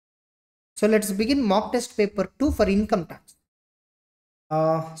So let's begin mock test paper 2 for income tax.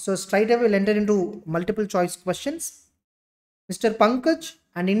 So straight away we'll enter into multiple choice questions. Mr. Pankaj,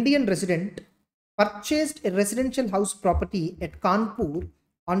 an Indian resident, purchased a residential house property at Kanpur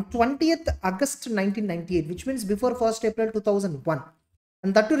on 20th August 1998, which means before 1st April 2001.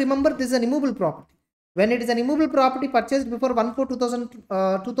 And that to remember, this is an immovable property. When it is an immovable property purchased before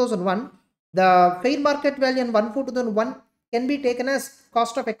 1/4/2001, the fair market value on 1/4/2001 can be taken as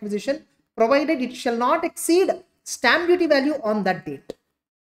cost of acquisition, provided it shall not exceed stamp duty value on that date.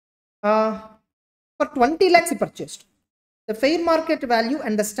 For 20 lakhs he purchased. The fair market value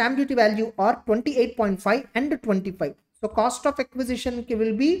and the stamp duty value are 28.5 and 25. So cost of acquisition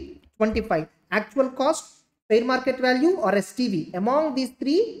will be 25. Actual cost, fair market value or STV. Among these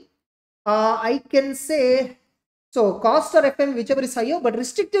three, I can say, so cost or FM, whichever is higher, but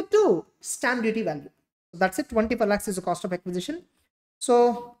restricted to stamp duty value. So that's it. 25 lakhs is the cost of acquisition. So,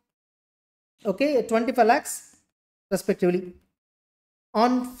 okay, 25 lakhs respectively.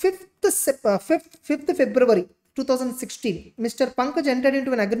 On 5th February 2016, Mr. Pankaj entered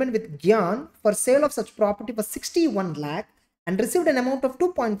into an agreement with Gyan for sale of such property for 61 lakh and received an amount of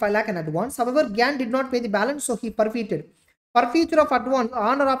 2.5 lakh in advance. However, Gyan did not pay the balance, so he forfeited. Forfeiture of advance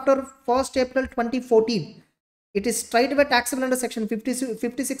on or after 1st April 2014. It is straightaway taxable under section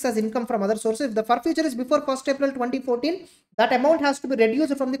 56 as income from other sources. If the forfeiture is before 1st April 2014, that amount has to be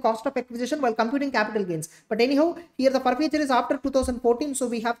reduced from the cost of acquisition while computing capital gains. But anyhow, here the forfeiture is after 2014, so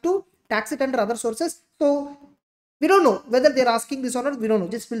we have to tax it under other sources. So we don't know whether they're asking this or not. We don't know.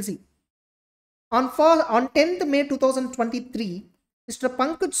 Just we'll see. On 10th May 2023, Mr.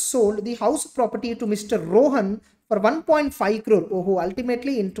 Pankaj sold the house property to Mr. Rohan for 1.5 crore. Oh,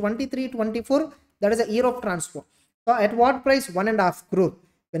 ultimately in 23-24, that is a year of transfer. So at what price? 1.5 crore.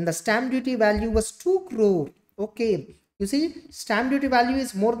 When the stamp duty value was 2 crore. Okay. You see, stamp duty value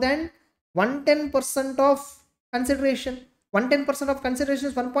is more than 110% of consideration. 110% of consideration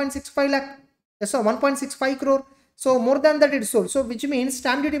is 1.65 lakh. So 1.65 crore. So more than that it is sold. So which means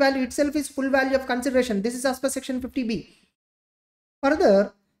stamp duty value itself is full value of consideration. This is as per section 50B.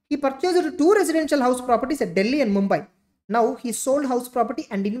 Further, he purchased 2 residential house properties at Delhi and Mumbai. Now he sold house property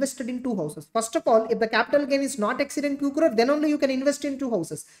and invested in 2 houses. First of all, if the capital gain is not exceeding 2 crore, then only you can invest in 2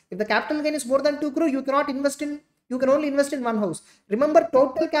 houses. If the capital gain is more than 2 crore, you can only invest in 1 house. Remember,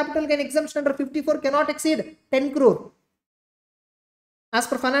 total capital gain exemption under 54 cannot exceed 10 crore. As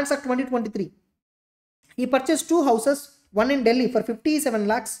per Finance Act 2023. He purchased 2 houses, one in Delhi for 57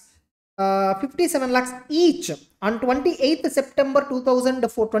 lakhs each on 28th September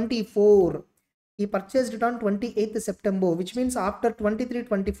 2024. He purchased it on 28th September, which means after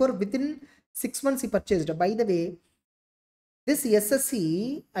 23-24, within 6 months he purchased. By the way, this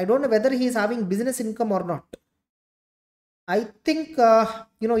SSC, I don't know whether he is having business income or not. I think,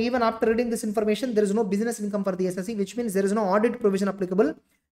 even after reading this information, there is no business income for the SSC, which means there is no audit provision applicable.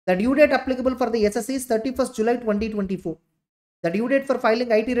 The due date applicable for the SSC is 31st July 2024. The due date for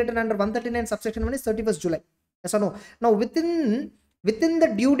filing IT return under 139 subsection 1 is 31st July. Yes or no? Now, within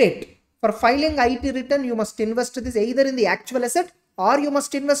the due date for filing IT return, you must invest this either in the actual asset or you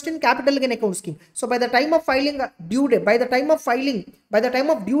must invest in capital gain account scheme. So by the time of filing due date, by the time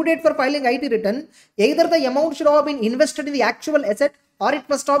of due date for filing IT return, either the amount should have been invested in the actual asset or it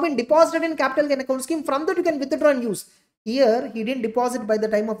must have been deposited in capital gain account scheme. From that you can withdraw and use. Here he didn't deposit by the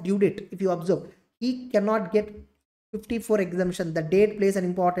time of due date. If you observe, he cannot get 54 exemption. The date plays an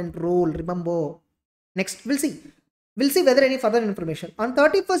important role. Remember. Next, we'll see whether any further information. On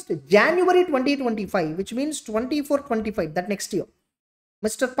 31st January 2025, which means 24-25, that next year,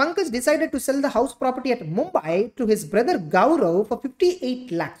 Mr. Pankaj decided to sell the house property at Mumbai to his brother Gaurav for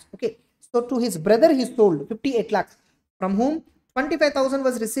 58 lakhs. Okay, so to his brother he sold 58 lakhs, from whom 25,000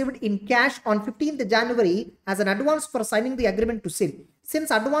 was received in cash on 15th January as an advance for signing the agreement to sell. Since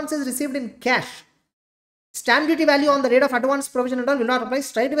advance is received in cash, stamp duty value on the date of advance provision and all will not apply.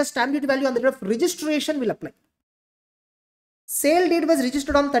 Straight away stamp duty value on the date of registration will apply. Sale deed was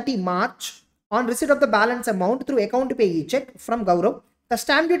registered on 30 March on receipt of the balance amount through account payee check from Gaurav. The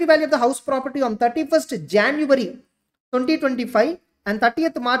stamp duty value of the house property on 31st January 2025 and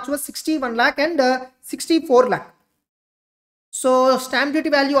 30th March was 61 lakh and 64 lakh. So stamp duty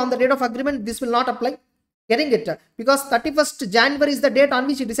value on the date of agreement, this will not apply. Getting it? Because 31st January is the date on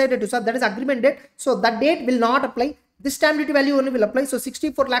which he decided to sell. That is agreement date. So that date will not apply. This stamp duty value only will apply. So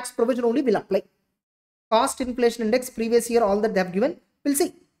 64 lakhs provision only will apply. Cost inflation index, previous year, all that they have given. We'll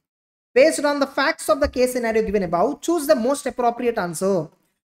see. Based on the facts of the case scenario given above, choose the most appropriate answer.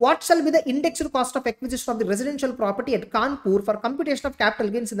 What shall be the indexed cost of acquisition of the residential property at Kanpur for computation of capital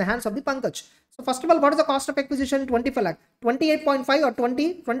gains in the hands of the Pankaj? So first of all, what is the cost of acquisition? 25 lakh, 28.5 or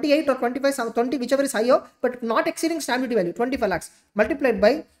 20, 28 or 25, 20, whichever is higher, but not exceeding stamp duty value, 25 lakhs multiplied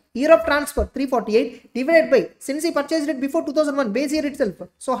by year of transfer 348 divided by, since he purchased it before 2001, base year itself,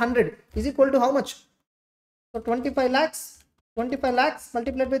 so 100 is equal to how much? So 25 lakhs multiplied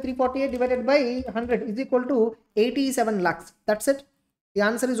by 348 divided by 100 is equal to 87 lakhs. That's it. The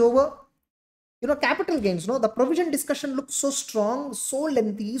answer is over. You know, capital gains, no, the provision discussion looks so strong, so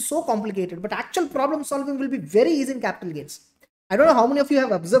lengthy, so complicated, but actual problem solving will be very easy in capital gains. I don't know how many of you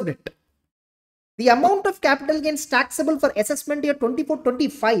have observed it. The amount of capital gains taxable for assessment year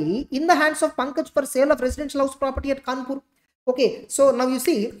 24-25 in the hands of Pankaj for sale of residential house property at Kanpur. Okay, so now you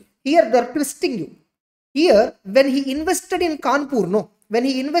see, here they're twisting you. Here, when he invested in Kanpur, no, when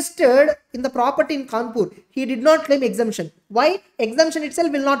he invested in the property in Kanpur, he did not claim exemption. Why? Exemption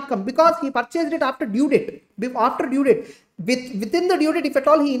itself will not come because he purchased it after due date. After due date, within the due date, if at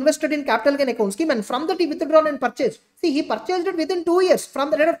all he invested in capital gain account scheme, and from that he withdrawn and purchased. See, he purchased it within 2 years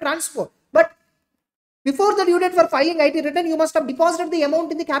from the date of transfer. But before the due date for filing IT return, you must have deposited the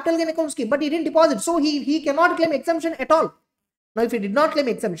amount in the capital gain account scheme, but he didn't deposit. So he cannot claim exemption at all. Now, if he did not claim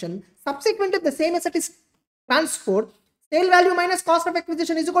exemption, subsequently the same asset is transferred, sale value minus cost of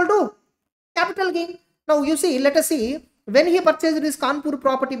acquisition is equal to capital gain. Now, you see, let us see, when he purchased this Kanpur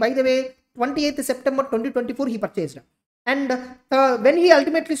property, by the way, 28th September 2024, he purchased. And when he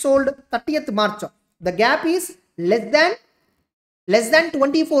ultimately sold 30th March, the gap is less than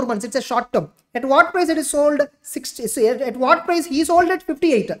 24 months. It's a short term. At what price it is sold? 60. At what price he sold it?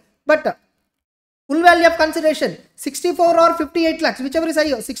 58. But full value of consideration 64 or 58 lakhs, whichever is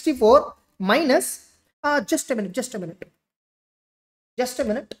higher. 64 minus just a minute.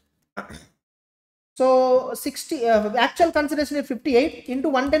 So 60 actual consideration is 58 into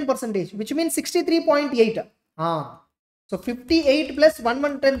 110 percentage, which means 63.8. So 58 plus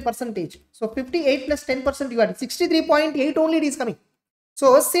 110 percentage. So 58 plus 10% you add 63.8 only it is coming.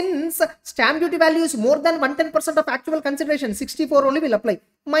 So since stamp duty value is more than 110% of actual consideration, 64 only will apply.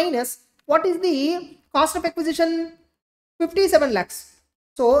 Minus, what is the cost of acquisition? 57 lakhs.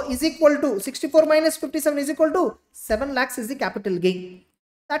 So is equal to 64 minus 57 is equal to 7 lakhs is the capital gain.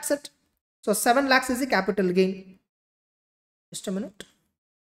 That's it. So 7 lakhs is the capital gain. Just a minute.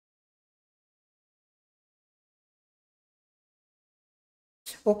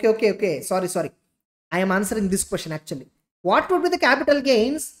 Okay. Sorry. I am answering this question actually. What would be the capital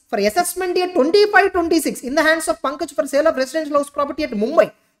gains for assessment year 25-26 in the hands of Pankaj for sale of residential house property at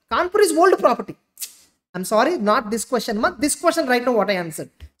Mumbai? Kanpur is old property. I'm sorry, not this question. This question right now what I answered.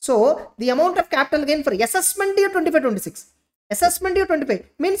 So the amount of capital gain for assessment year 25-26. Assessment year 25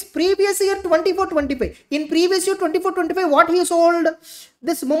 means previous year 24-25. In previous year 24-25, what he sold?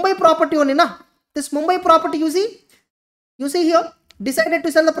 This Mumbai property only, na? This Mumbai property, you see here. Decided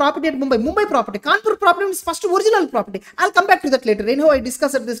to sell the property at Mumbai property. Kanpur property is first original property. I'll come back to that later. Anyhow, I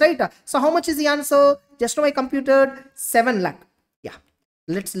discussed this, right? So how much is the answer? Just now I computed 7 lakh. Yeah.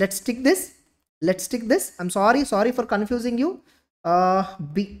 Let's stick this. I'm sorry for confusing you.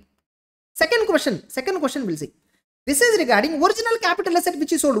 B. Second question we'll see. This is regarding original capital asset which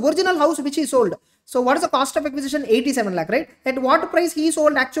he sold, original house which he sold. So what is the cost of acquisition? 87 lakh, right? At what price he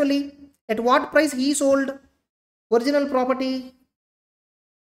sold actually? At what price he sold original property?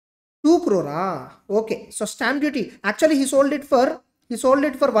 2 crore. Okay. So stamp duty. Actually, he sold it for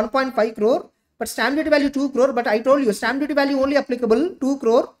 1.5 crore. But stamp duty value 2 crore. But I told you stamp duty value only applicable 2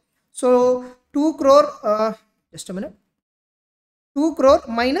 crore. So 2 crore. Just a minute. 2 crore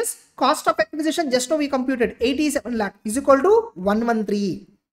minus cost of acquisition. Just now we computed 87 lakh is equal to 113.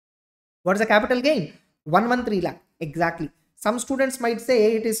 What is the capital gain? 113 lakh. Exactly. Some students might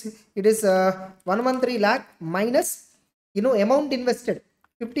say it is 113 lakh minus amount invested.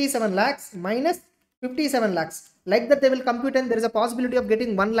 57 lakhs minus 57 lakhs. Like that they will compute and there is a possibility of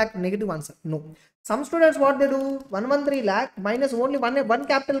getting 1 lakh negative answer. No. Some students what they do? 113 lakh minus only one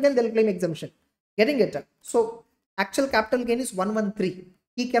capital gain, they will claim exemption. Getting it? So actual capital gain is 113.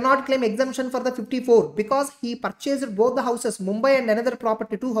 He cannot claim exemption for the 54 because he purchased both the houses, Mumbai and another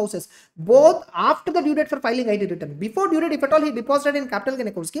property, 2 houses, both after the due date for filing IT return. Before due date, if at all he deposited in capital gain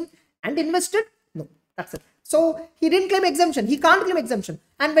account scheme and invested, no. That's it. So he didn't claim exemption. He can't claim exemption.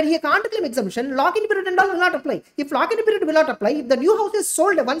 And when he can't claim exemption, lock-in period and all will not apply. If lock-in period will not apply, if the new house is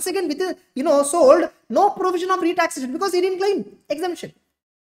sold once again with sold, no provision of retaxation because he didn't claim exemption.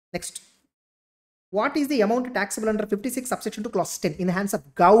 Next. What is the amount taxable under 56 subsection 2 clause 10 in the hands of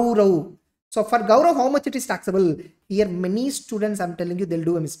Gaurav? So for Gaurav, how much it is taxable? Here many students, I'm telling you, they'll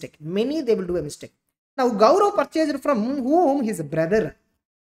do a mistake. They will do a mistake. Now Gaurav purchased from whom? His brother.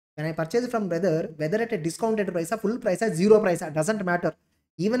 When I purchase from whether at a discounted price or full price or zero price, it doesn't matter.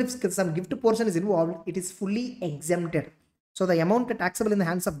 Even if some gift portion is involved, it is fully exempted. So the amount taxable in the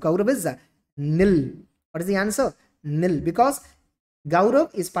hands of Gaurav is nil. What is the answer? Nil. Because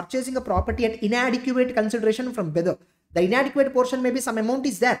Gaurav is purchasing a property at inadequate consideration from Vedar. The inadequate portion, maybe some amount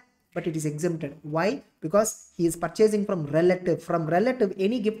is there, but it is exempted. Why? Because he is purchasing from relative. From relative,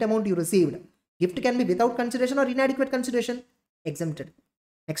 any gift amount you received, gift can be without consideration or inadequate consideration, exempted.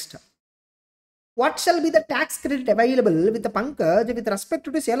 Next, what shall be the tax credit available with the Pankaj with respect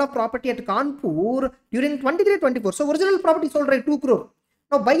to the sale of property at Kanpur during 23-24? So original property sold, right, 2 crore.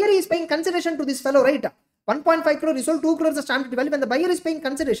 Now buyer is paying consideration to this fellow, right? 1.5 crore is sold, 2 crores the stamp duty value. When the buyer is paying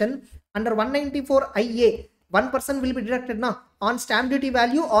consideration under 194 IA, 1% will be deducted now on stamp duty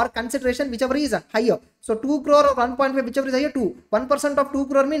value or consideration, whichever is higher. So 2 crore or 1.5, whichever is higher, 2. 1% of 2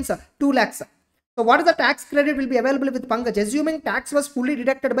 crore means 2 lakhs. So what is the tax credit will be available with Pankaj? Assuming tax was fully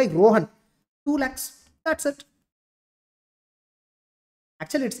deducted by Rohan, 2 lakhs. That's it.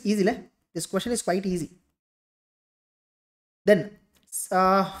 Actually, it's easy. This question is quite easy. Then,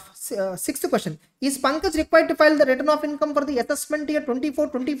 sixth question. Is Pankaj required to file the return of income for the assessment year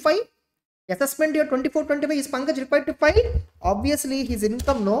 24-25? Assessment year 24-25, is Pankaj required to file? Obviously, his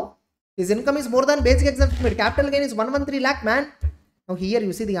income, no. His income is more than basic exemption limit. Capital gain is 113 lakh, man. Now here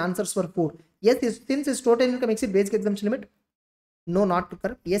you see the answers were 4. Yes, since his total income exceeds basic exemption limit. No, not to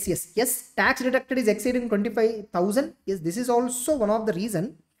correct. Yes. Tax deducted is exceeding 25,000. Yes, this is also one of the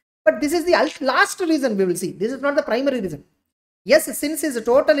reason. But this is the last reason we will see. This is not the primary reason. Yes, since his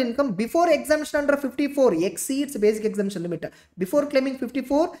total income before exemption under 54 exceeds basic exemption limit. Before claiming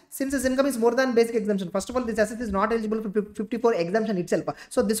 54, since his income is more than basic exemption. First of all, this asset is not eligible for 54 exemption itself.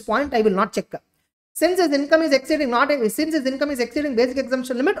 So this point I will not check. Since his income is exceeding basic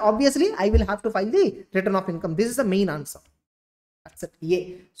exemption limit, obviously I will have to file the return of income. This is the main answer. That's it.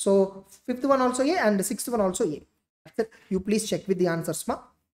 A. So fifth one also A and the sixth one also A. That's it. You please check with the answers, ma.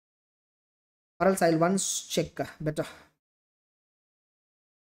 Or else I'll once check better.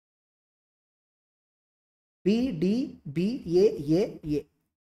 B, D, B, A.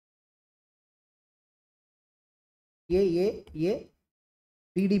 A,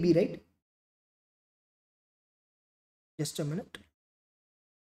 B, D, B, right? Just a minute.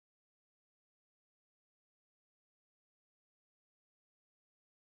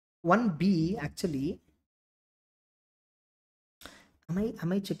 One B actually.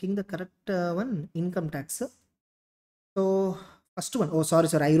 Am I checking the correct one? Income tax. So first one. Oh, sorry.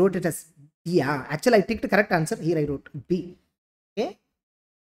 I wrote it as B. Yeah, actually I ticked the correct answer. Here I wrote B. Okay.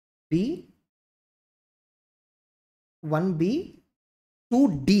 B. 1B.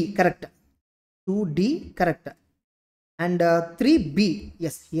 2D. Correct. 2D. Correct. And 3B.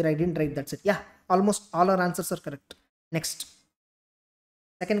 Yes, here I didn't write. That's it. Yeah, almost all our answers are correct. Next.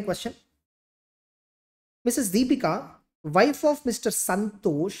 Second question. Mrs. Deepika, wife of Mr.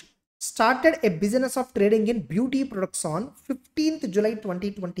 Santosh, started a business of trading in beauty products on 15th July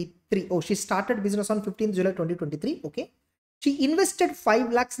 2023. Oh, she started business on 15th July 2023. Okay. She invested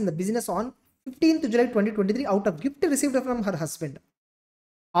 5 lakhs in the business on 15th July 2023 out of gift received from her husband.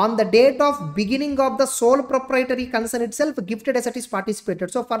 On the date of beginning of the sole proprietary concern itself, gifted asset is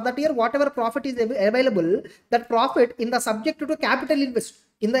participated. So for that year, whatever profit is available, that profit in the subject to capital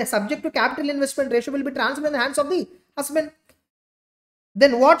investment ratio will be transferred in the hands of the husband.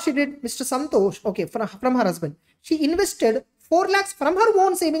 Then what she did, Mr. Santosh, okay, from her husband, she invested 4 lakhs from her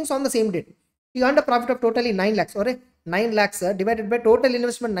own savings on the same date. She earned a profit of totally 9 lakhs. Or 9 lakhs divided by total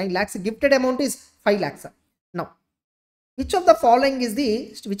investment 9 lakhs. Gifted amount is 5 lakhs. Now, which of the following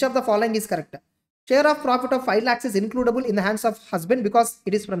is correct? Share of profit of 5 lakhs is includable in the hands of husband because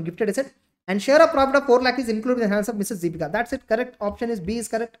it is from gifted asset, and share of profit of 4 lakhs is included in the hands of Mrs. Deepika. That's it. Correct option is B is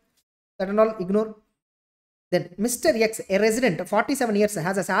correct. That and all ignore. Then Mr. X, a resident, 47 years,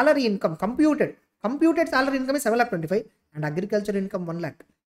 has a salary income computed salary income is 7,25,000 and agriculture income 1 lakh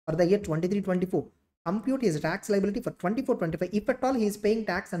for the year 23-24. Compute his tax liability for 24-25 if at all he is paying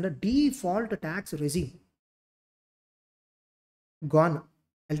tax under default tax regime. Gone.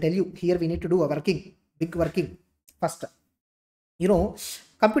 I'll tell you, here we need to do a big working. First,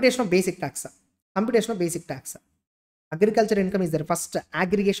 computation of basic tax. Agriculture income is there. First,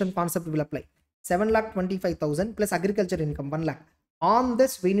 aggregation concept will apply. 7,25,000 plus agriculture income 1 lakh. On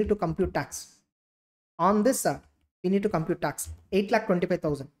this, we need to compute tax. On this, we need to compute tax.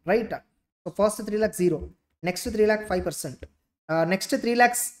 8,25,000, right? So first 3 lakh 0. Next 3 lakh 5%. Next 3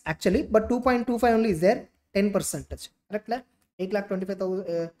 lakhs actually, but 2.25 only is there. 10%. Correct?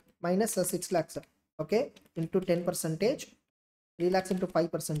 8,25,000 minus 6 lakhs. Okay, into 10%. 3 lakhs into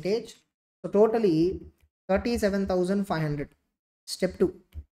 5%. So totally 37,500. Step 2.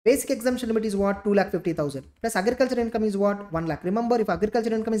 Basic exemption limit is what? 2,50,000 plus agriculture income is what? 1 lakh. Remember, if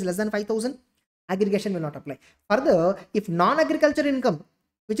agriculture income is less than 5,000, aggregation will not apply. Further, if non-agriculture income,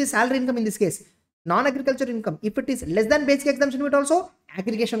 which is salary income in this case, non-agriculture income, if it is less than basic exemption limit also,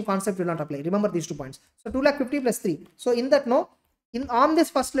 aggregation concept will not apply. Remember these 2 points. So 2,50,000 plus 3. So in that, no, on this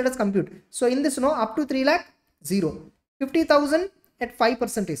first let us compute. So in this, no, up to 3 lakh, 0. 50,000 at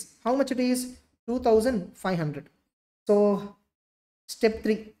 5% is how much it is? 2,500. So step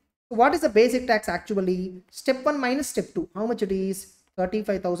 3. So what is the basic tax actually? Step 1 minus step 2. How much it is?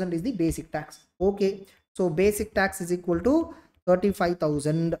 35,000 is the basic tax. Okay. So basic tax is equal to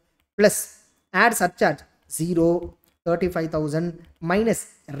 35,000 plus add surcharge 0. 35,000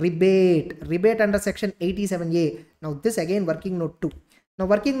 minus rebate under section 87A. Now this again working note 2. Now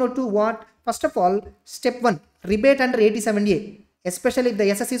working note 2 what? First of all, step 1 rebate under 87A, especially if the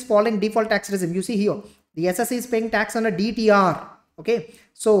SS is following default tax regime. You see here the SS is paying tax under DTR. Okay,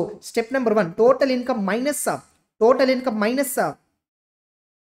 so step number 1, total income minus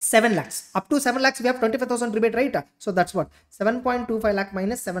 7 lakhs. Up to 7 lakhs we have 25,000 rebate, right? So that's what 7.25 lakh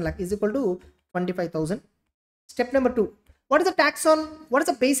minus 7 lakh is equal to 25,000. Step number 2, what is the tax on, what is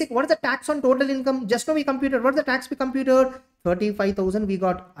the tax on total income? Just now we computed, what is the tax we computed? 35,000 we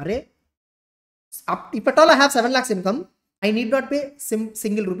got. Array, if at all I have 7 lakhs income, I need not pay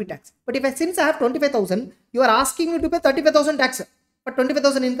single rupee tax. But if since I have 25,000, you are asking me to pay 35,000 tax for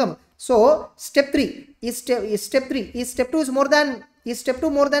 25,000 income. So step 3 is step 2 is more than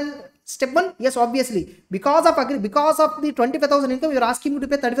step 1? Yes, obviously. Because of the 25,000 income, you are asking me to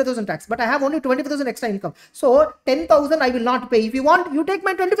pay 35,000 tax. But I have only 25,000 extra income. So 10,000 I will not pay. If you want, you take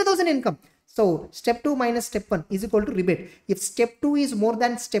my 25,000 income. So step 2 minus step 1 is equal to rebate. If step 2 is more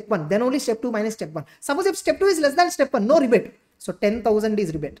than step 1, then only step 2 minus step 1. Suppose if step 2 is less than step 1, no rebate. So 10,000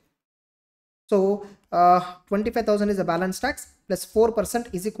 is rebate. So 25,000 is the balance tax plus 4%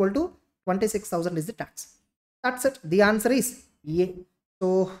 is equal to 26,000 is the tax. That's it. The answer is A.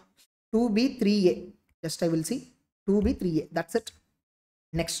 So 2B 3A. Just I will see 2B 3A. That's it.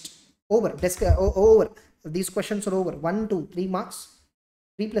 Next. Over. Over. These questions are over. 1, 2, 3 marks.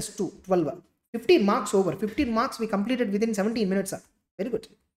 3 plus 2, 12. 15 marks over. 15 marks we completed within 17 minutes. Very good.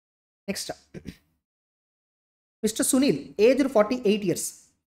 Next. Mr. Sunil, aged 48 years,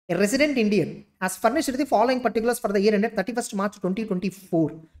 a resident Indian, has furnished the following particulars for the year ended 31st March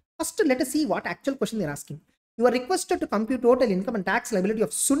 2024. First, let us see what actual question they are asking. You are requested to compute total income and tax liability of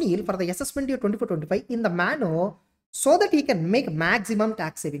Sunil for the assessment year 24-25 in the manner so that he can make maximum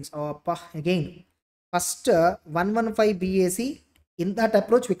tax savings. Again, first 115 BAC, in that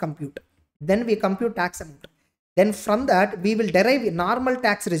approach we compute. Then we compute tax amount. Then from that we will derive a normal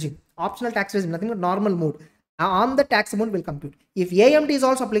tax regime, optional tax regime, nothing but normal mode. On the tax amount will compute. If AMT is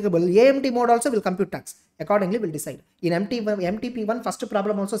also applicable, AMT mode also will compute tax. Accordingly, we'll decide. In MTP1, first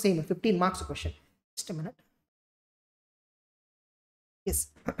problem also same, 15 marks question. Just a minute. Yes.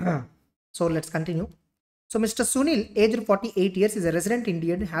 So let's continue. So Mr. Sunil, aged 48 years, is a resident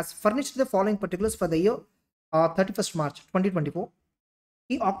Indian, has furnished the following particulars for the year 31st March 2024.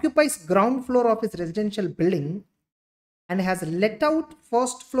 He occupies ground floor of his residential building and has let out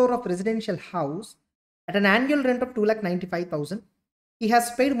first floor of residential house at an annual rent of 2,95,000. He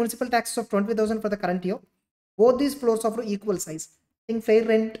has paid municipal taxes of 20,000 for the current year. Both these floors are of equal size. I think fair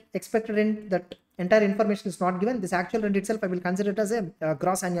rent, expected rent, that entire information is not given. This actual rent itself I will consider it as a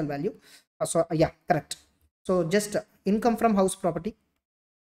gross annual value. Yeah, correct. So just income from house property.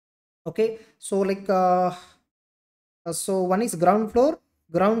 Okay, so like so one is ground floor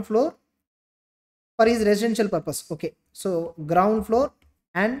for his residential purpose. Okay, so ground floor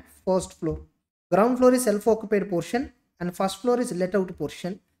and first floor. Ground floor is self-occupied portion and first floor is let out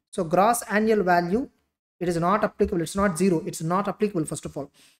portion. So gross annual value, it is not applicable. It's not zero. It's not applicable. First of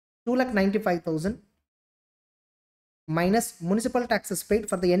all, 2,95,000 minus municipal taxes paid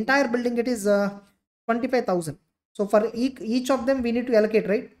for the entire building. It is 25,000. So for each of them we need to allocate,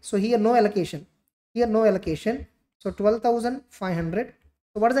 right? So here no allocation. Here no allocation. So 12,500.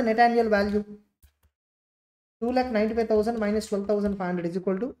 So what is the net annual value? 2,95,000 minus 12,500 is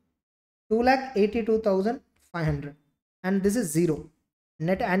equal to 2,82,500, and this is 0.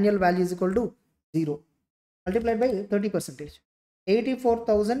 Net annual value is equal to 0 multiplied by 30%.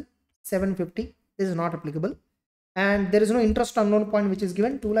 84,750. This is not applicable, and there is no interest on loan point which is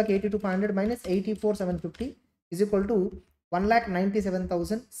given. 2,82,500 minus 84,750 is equal to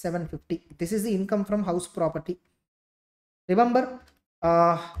 1,97,750. This is the income from house property. Remember,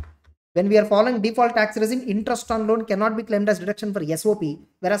 when we are following default tax regime, interest on loan cannot be claimed as deduction for SOP,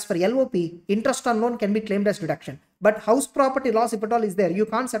 whereas for LOP, interest on loan can be claimed as deduction. But house property loss, if at all, is there. You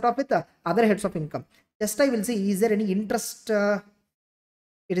can't set off with other heads of income. Just I will see, is there any interest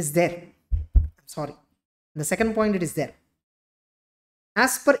it is there. I'm sorry. The second point, it is there.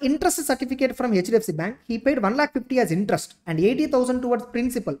 As per interest certificate from HDFC Bank, he paid 1,50,000 as interest and 80,000 towards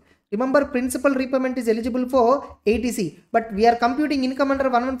principal. Remember, principal repayment is eligible for ATC, but we are computing income under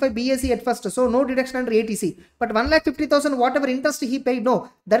 115 BAC at first, so no deduction under ATC. But 1,50,000, whatever interest he paid, no,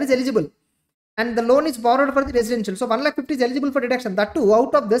 that is eligible. And the loan is borrowed for the residential, so 1,50,000 is eligible for deduction. That too,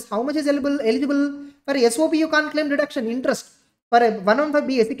 out of this, how much is eligible for SOP? You can't claim deduction. Interest for a 115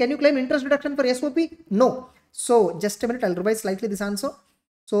 BAC, can you claim interest deduction for SOP? No. So just a minute, I'll revise slightly this answer.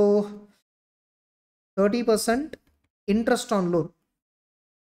 So 30% interest on loan.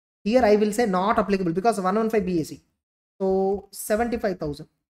 Here I will say not applicable because 115 BAC. So 75,000.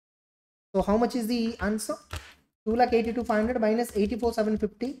 So how much is the answer? 2,82,500 minus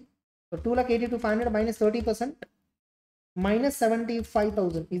 84,750. So 2,82,500 minus 30% minus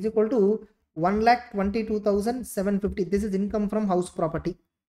 75,000 is equal to 1,22,750. This is income from house property.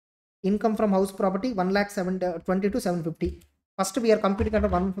 Income from house property 1,22,750. First we are computing under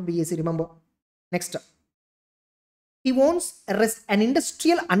 115 BAC, remember. Next, he owns an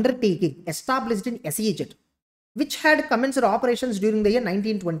industrial undertaking established in SEZ, which had commenced operations during the year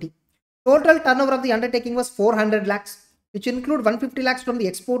 1920. Total turnover of the undertaking was 400 lakhs, which include 150 lakhs from the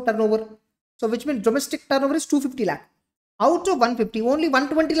export turnover. So which means domestic turnover is 250 lakh. Out of 150, only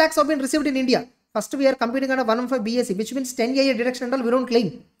 120 lakhs have been received in India. First we are computing under 115 BAC, which means 10-year deduction and all we don't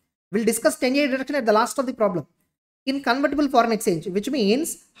claim. We'll discuss 10-year deduction at the last of the problem. In convertible foreign exchange, which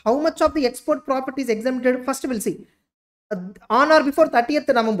means how much of the export property is exempted, first we'll see. On or before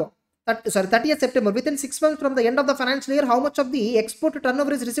 30th September, within 6 months from the end of the financial year, how much of the export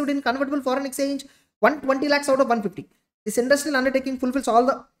turnover is received in convertible foreign exchange? 120 lakhs out of 150. This industrial undertaking fulfills all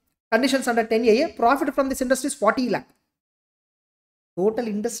the conditions under 10-year. Profit from this industry is 40 lakh. Total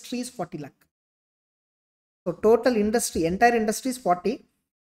industry is 40 lakh. So total industry, entire industry is 40.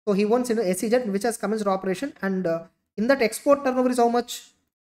 So he owns SEZ, which has commenced operation, and in that export turnover is how much?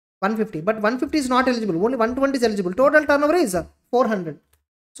 150. But 150 is not eligible. Only 120 is eligible. Total turnover is 400.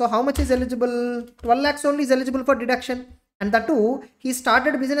 So how much is eligible? 12 lakhs only is eligible for deduction. And that too, he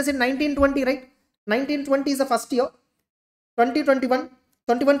started business in 1920, right? 1920 is the first year. 2021,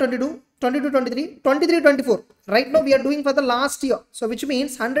 21, 22, 22, 23, 23, 24. Right now we are doing for the last year. So which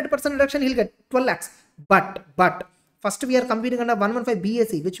means 100% reduction he'll get 12 lakhs. But first we are computing under 115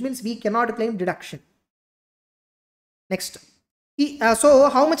 BAC, which means we cannot claim deduction. Next. So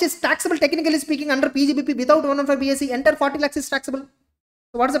how much is taxable technically speaking under PGBP without 115 BAC? Entire 40 lakhs is taxable.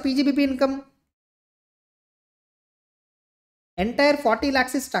 So what is the PGBP income? Entire 40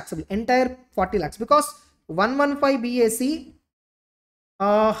 lakhs is taxable. Entire 40 lakhs because 115 BAC,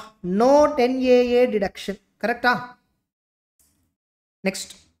 no 10AA deduction. Correct?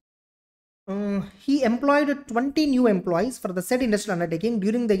 Next. He employed 20 new employees for the said industrial undertaking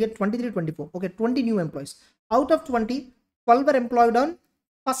during the year 23-24. Okay, 20 new employees. Out of 20, 12 were employed on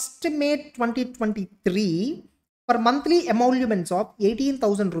 1st May 2023 for monthly emoluments of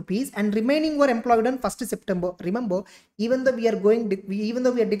 18,000 rupees, and remaining were employed on 1st September. Remember, even though we are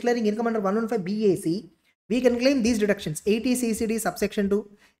declaring income under 115 BAC, we can claim these deductions: 80 CCD subsection 2,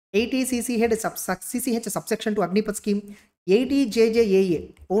 80 CCH subsection 2 Agnipath scheme, 80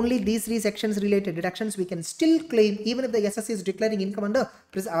 JJAA. Only these three sections related deductions we can still claim even if the SSC is declaring income under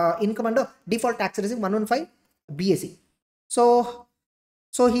default tax regime 115 BAC. So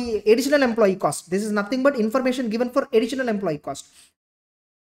he additional employee cost. This is nothing but information given for additional employee cost.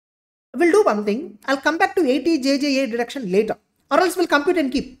 We'll do one thing. I'll come back to 80 JJA deduction later, or else we'll compute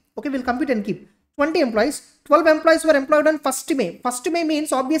and keep. Okay, we'll compute and keep. 20 employees, 12 employees were employed on 1st May. 1st May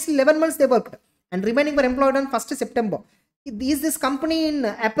means obviously 11 months they worked, and remaining were employed on 1st September. Is this company in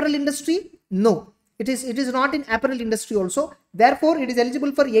apparel industry? No, it is not in apparel industry also. Therefore, it is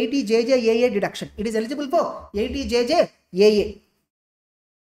eligible for 80 JJAA deduction. It is eligible for 80 JJAA.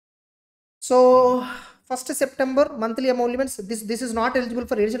 So 1st September monthly emoluments. This is not eligible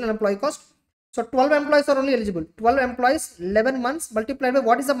for additional employee cost. So 12 employees are only eligible. 12 employees, 11 months multiplied by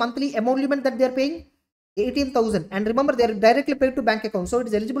what is the monthly emolument that they are paying? 18,000. And remember, they are directly paid to bank account. So it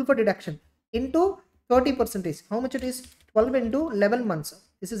is eligible for deduction into 30%. How much it is? 12 into 11 months.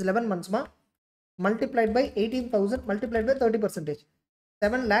 This is 11 months multiplied by 18,000 multiplied by 30%.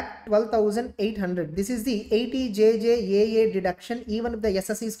 7,12,800. This is the 80 JJAA deduction even if the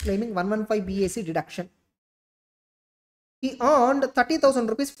SSC is claiming 115 BAC deduction. He earned 30,000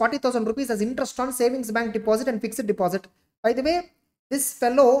 rupees, 40,000 rupees as interest on savings bank deposit and fixed deposit. By the way, this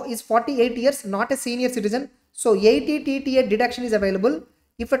fellow is 48 years, not a senior citizen. So 80 TTA deduction is available.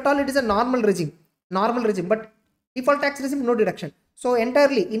 If at all it is a normal regime, but default tax regime, no deduction. So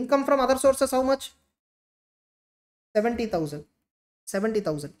entirely income from other sources, how much? 70,000.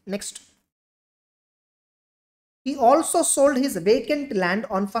 70,000. Next, he also sold his vacant land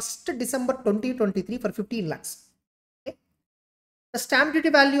on 1st December 2023 for 15 lakhs. Okay. The stamp duty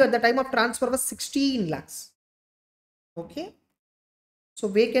value at the time of transfer was 16 lakhs. Okay. So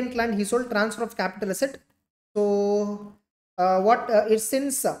vacant land he sold, transfer of capital asset. So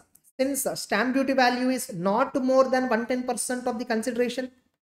since stamp duty value is not more than 110% of the consideration,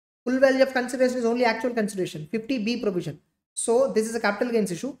 full value of consideration is only actual consideration, 50B provision. So this is a capital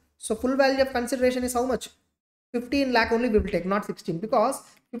gains issue. So full value of consideration is how much? 15 lakh only we will take, not 16, because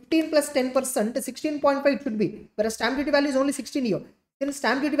 15 plus 10%, 16.5 should be, whereas stamp duty value is only 16 here. Since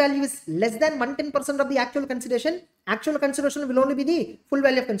stamp duty value is less than 110% of the actual consideration will only be the full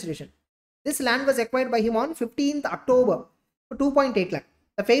value of consideration. This land was acquired by him on 15th October for 2.8 lakh.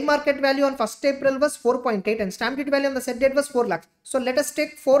 The fair market value on 1st April was 4.8 and stamp duty value on the said date was 4 lakhs. So let us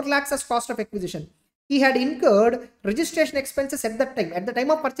take 4 lakhs as cost of acquisition. He had incurred registration expenses at that time. At the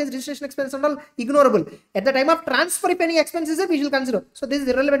time of purchase, registration expenses are all ignorable. At the time of transfer, if any expenses we shall consider. So this is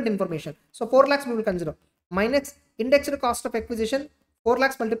irrelevant information. So 4 lakhs we will consider. Minus indexed cost of acquisition, 4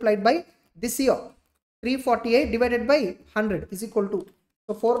 lakhs multiplied by this year, 348 divided by 100 is equal to.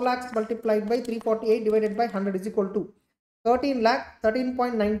 So 4 lakhs multiplied by 348 divided by 100 is equal to 13 lakh,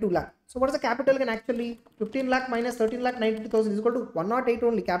 13.92 lakh. So what is the capital gain actually? 15 lakh minus 13 lakh 92,000 is equal to 108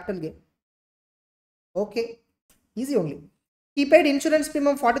 only capital gain. Okay, easy only. He paid insurance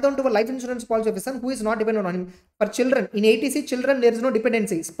premium 40,000 to a life insurance policy of his son who is not dependent on him. For children, in ATC, children, there is no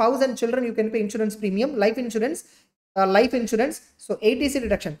dependency. Spouse and children, you can pay insurance premium, life insurance. So ATC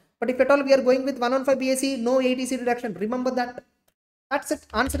deduction. But if at all we are going with 115 BAC, no ATC deduction. Remember that. That's it.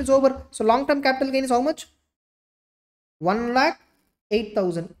 Answer is over. So long-term capital gain is how much?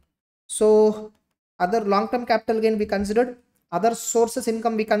 1,08,000. So other long-term capital gain we considered. Other sources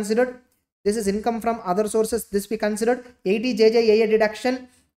income we considered. This is income from other sources. This we considered. 80 JJAA deduction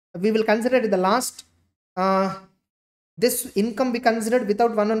we will consider at the last. This income we considered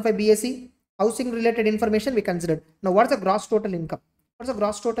without 115 BAC. Housing related information we considered. Now what is the gross total income? What is the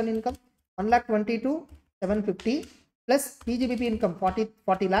gross total income? 1,22,750 plus PGBP income 40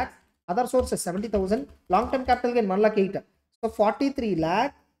 lakhs. Other sources 70,000. Long term capital gain 1,08,000. So 43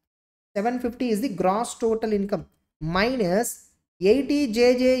 lakh 750 is the gross total income minus 80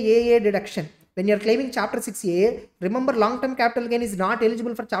 JJAA deduction. When you are claiming chapter 6A, remember long term capital gain is not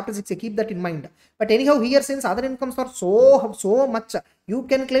eligible for chapter 6A. Keep that in mind. But anyhow, here since other incomes are so much, you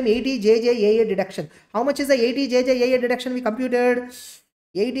can claim 80 JJAA deduction. How much is the 80 JJAA deduction we computed?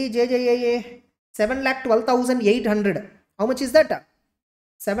 80 JJAA 7,12,800. How much is that?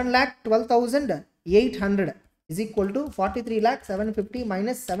 7,12,800 is equal to 43,750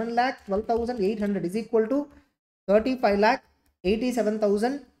 minus 7,12,800 is equal to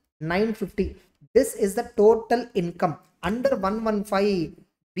 35,87,950. This is the total income under 115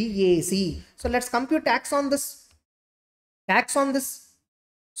 BAC. So let's compute tax on this.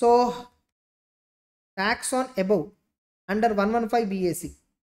 So tax on above under 115 BAC.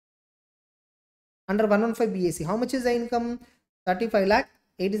 Under 115 BAC, how much is the income?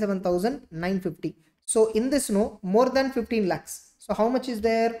 35,87,950. So in this, no, more than 15 lakhs. So how much is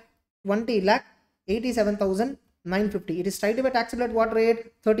there? 20,87,950. It is straight away taxable at what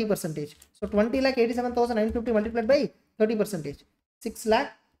rate? 30%. So 20,87,950 multiplied by 30%.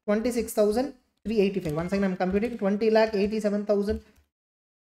 6,26,385. Once again I am computing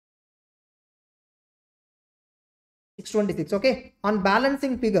 20,87,626. Okay, on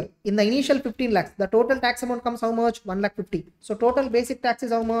balancing figure in the initial 15 lakhs, the total tax amount comes how much? 1,50,000. So total basic tax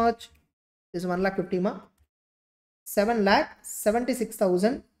is how much? This is 1,50,000.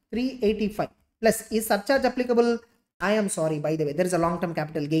 7,76,385 plus is surcharge applicable? I am sorry, by the way, there is a long-term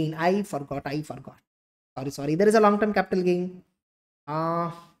capital gain. I forgot. Sorry. There is a long-term capital gain.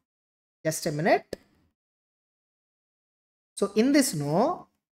 Just a minute. So in this,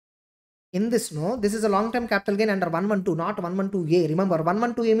 this is a long-term capital gain under 112, not 112A. Remember,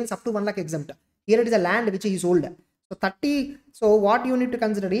 112A means up to 1 lakh exempt. Here it is a land which he sold. So 30. So what you need to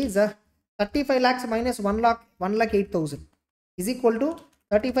consider is 35 lakhs minus 1,08,000 is equal to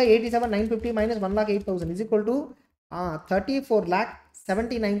 35,87,950 minus 1,08,000 is equal to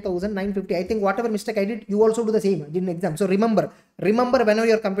 34,79,950. I think whatever mistake I did, you also do the same in exam. So remember whenever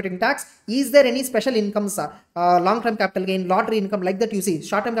you are computing tax, is there any special incomes, long-term capital gain, lottery income like that you see,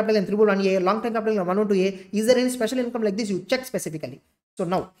 short-term capital gain 311A, long-term capital gain 112A, is there any special income like this? You check specifically. So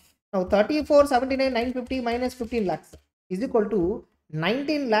now 34,79,950 minus 15 lakhs is equal to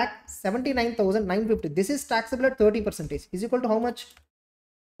 19,79,950. This is taxable at 30% is equal to how much?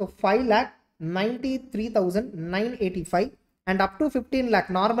 So 5,93,985 and up to 15 lakh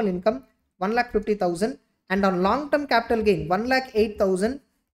normal income 1,50,000 And on long-term capital gain, 1,08,000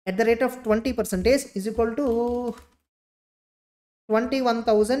 at the rate of 20% is equal to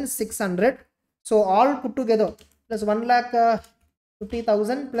 21,600. So all put together plus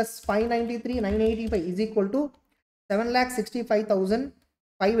 1,50,000 plus 593,985 is equal to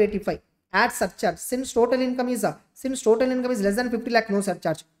 7,65,585. Add surcharge. Since total income is less than 50 lakh, no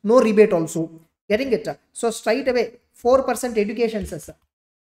surcharge, no rebate also. Getting it? So straight away 4% education cess.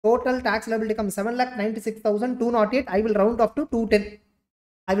 Total tax liability comes 7,96,208. I will round up to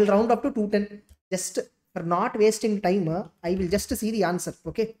 210. Just for not wasting time, I will just see the answer.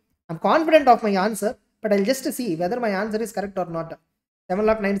 Okay, I'm confident of my answer, but I'll just see whether my answer is correct or not.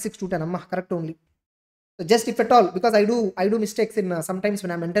 7,96,210. Amma, correct only. So just if at all, because I do mistakes in sometimes when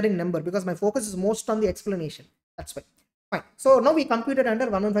I'm entering number, because my focus is most on the explanation. That's why. Fine. So now we computed under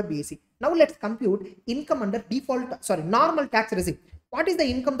 115 BAC. Now let's compute income under normal tax regime. What is the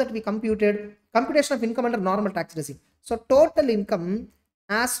income that we computed? Computation of income under normal tax regime. So total income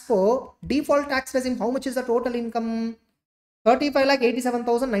as per default tax regime, how much is the total income?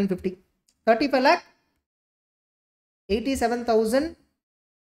 35,87,950.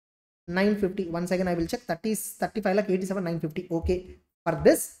 35,87,950. Once again I will check. 35,87,950. Okay. From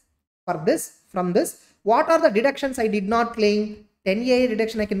this, what are the deductions I did not claim? 10A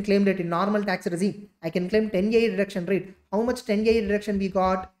deduction I can claim that in normal tax regime. I can claim 10A deduction rate. How much 10A deduction we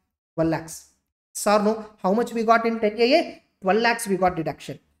got? 12 lakhs. Sir, no. How much we got in 10A? 12 lakhs we got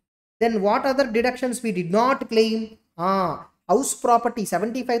deduction. Then what other deductions we did not claim? House property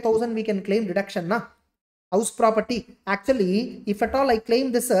 75,000 we can claim deduction. Na? House property. Actually, if at all I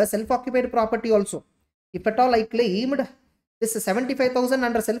claim this self-occupied property also. If at all I claimed this 75,000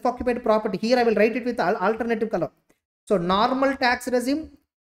 under self-occupied property. Here I will write it with alternative color. So normal tax regime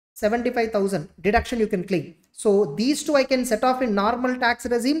 75,000 deduction you can claim. So these two I can set off in normal tax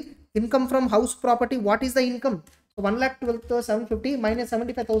regime. Income from house property. What is the income? So 1,12,750 minus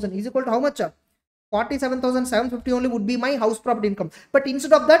 75,000 is equal to how much? 47,750 only would be my house property income. But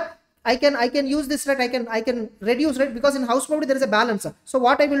instead of that, I can use this rate. I can reduce rate, because in house property there is a balance. So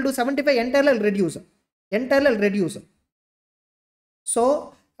what I will do, 75 entirely I'll reduce.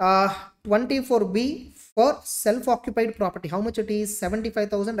 So 24B for self-occupied property, how much it is?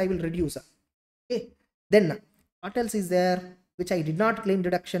 75,000 I will reduce. Okay. Then what else is there which I did not claim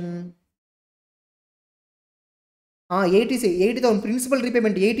deduction? ATC, 80,000 principal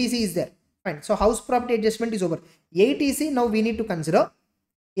repayment, ATC is there. Fine. So house property adjustment is over. ATC now we need to consider.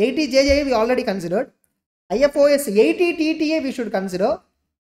 80 JJA we already considered. IFOS 80 TTA we should consider.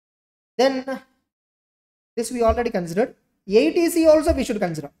 Then this we already considered. ATC also we should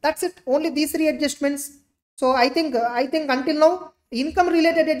consider. That's it. Only these three adjustments. So I think until now income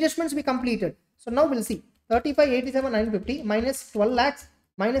related adjustments we completed. So now we'll see 35,87,950 minus 12 lakhs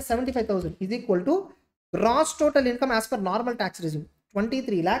minus 75,000 is equal to gross total income as per normal tax regime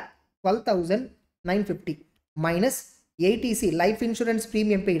 23,12,950 minus ATC life insurance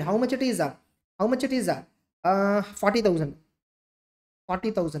premium paid. How much it is? 40,000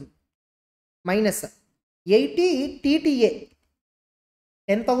 minus 80 TTA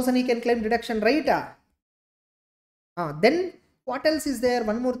 10,000 he can claim deduction, right? Then what else is there?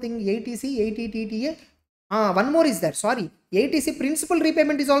 One more thing. ATC 80 TTA. One more is there. Sorry. ATC principal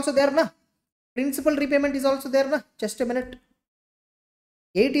repayment is also there, na? Principal repayment is also there, na? Just a minute.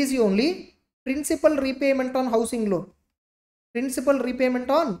 ATC only principal repayment on housing loan. Principal repayment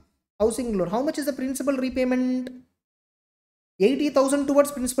on housing loan. How much is the principal repayment? 80,000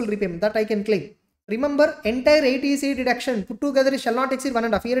 towards principal repayment that I can claim. Remember, entire ATC deduction put together shall not exceed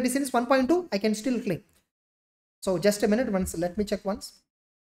 1.5. Here it is 1.2. I can still claim. So just a minute. Once let me check once.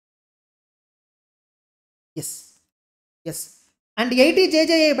 Yes. And 80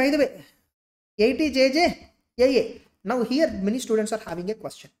 JJA, by the way, 80 JJA. Now here many students are having a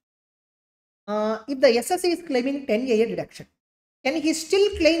question. If the SSC is claiming 10 AA deduction, can he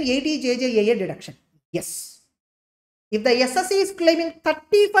still claim 80 JJA deduction? Yes. If the SSC is claiming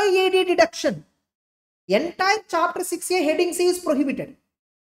 35 AD deduction, entire chapter 6A heading C is prohibited.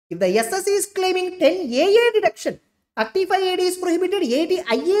 If the SSC is claiming 10 AA deduction, 35 AD is prohibited, 80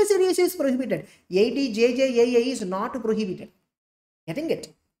 IA series is prohibited, 80 JJA is not prohibited. Getting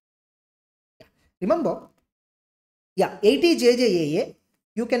it? Remember, 80 JJA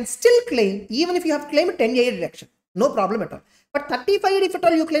you can still claim even if you have claimed 10 AA deduction. No problem at all. But 35 if at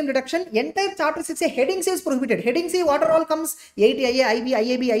all you claim deduction, entire chapter 6A heading C is prohibited. Heading C, what all comes? 80 IA, IB,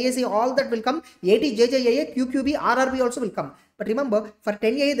 IAB, IAC, all that will come. 80 JJA, QQB, RRB also will come. But remember, for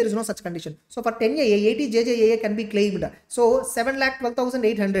 10 AA there is no such condition. So for 10 AA, 80 JJA can be claimed. So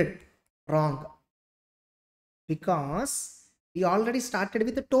 7,12,800. Wrong. Because we already started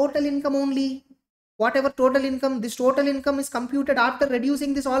with the total income only. whatever total income, this total income is computed after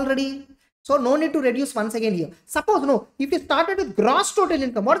reducing this already. So no need to reduce once again here. Suppose no, if you started with gross total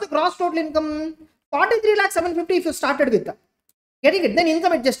income, what is the gross total income? 43,750,000 if you started with. Getting it? Then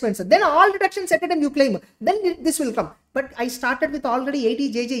income adjustments. Then all deductions at a time you claim. Then this will come. But I started with already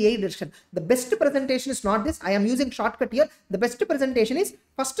 80 JJA deduction. The best presentation is not this. I am using shortcut here. The best presentation is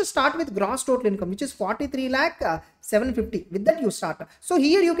first to start with gross total income, which is 43,750,000. With that you start. So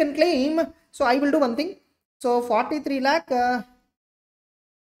here you can claim. So I will do one thing. So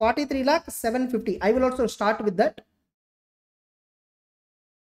 43,750,000. I will also start with that.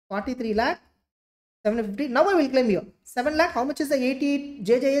 43,750,000. Now I will claim here 7 lakh. How much is the 80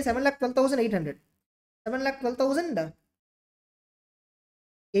 JJA? 7,12,800.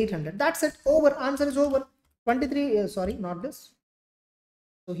 7,12,800. That's it. Over. Answer is over. 23. Sorry, not this.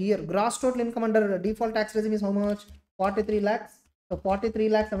 So here gross total income under default tax regime is how much? 43 lakhs. So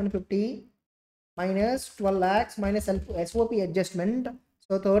 43,750,000 minus 12 lakhs minus SOP adjustment.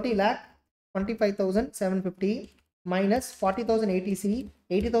 So 30 lakh 25,750 minus 40,000 ATC,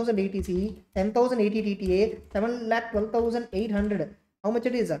 80,000 ATC, 10,000 80 TTA, 7,12,800. How much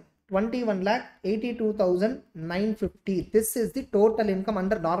it is? 21,82,950. This is the total income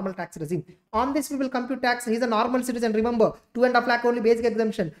under normal tax regime. On this we will compute tax. He is a normal citizen. Remember, 2.5 lakh only basic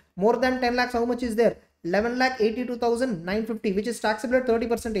exemption. More than 10 lakhs, how much is there? 11,82,950, which is taxable at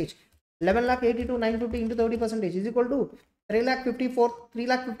 30%. 11,82,950 into 30% is equal to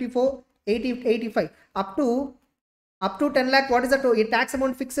 3,54, 85. Up to 10 lakh, what is the tax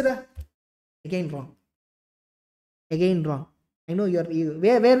amount fixed? Again wrong. Again wrong. I know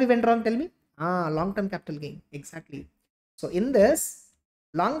where we went wrong, tell me. Long-term capital gain. Exactly. So in this,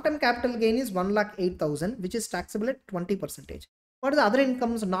 long-term capital gain is 1,08,000, which is taxable at 20%. What is the other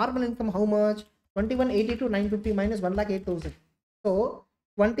incomes? Normal income, how much? 21,82,950 minus 1,08,000. So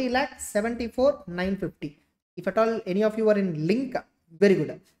 20,74,950. If at all any of you are in link, very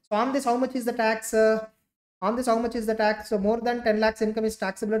good. So on this, how much is the tax? On this, how much is the tax? So more than 10 lakhs income is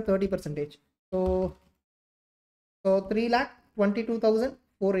taxable at 30%. So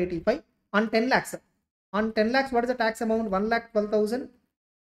 3,22,485 on 10 lakhs. On 10 lakhs, what is the tax amount?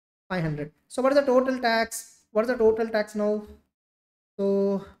 1,12,500. So what is the total tax? What is the total tax now?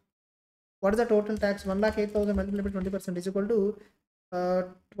 So what is the total tax? 1,08,000 multiplied by 20% is equal to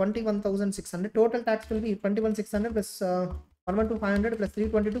 21,600. Total tax will be 21,600 plus 1,12,500 plus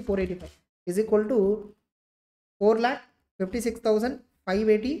 322,485 is equal to 4,56,585.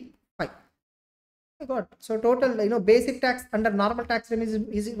 I got. So total, basic tax under normal tax regime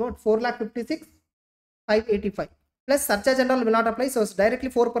is what? 4,56,585 plus surcharge and all will not apply. So it's directly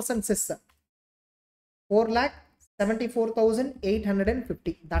 4% cess.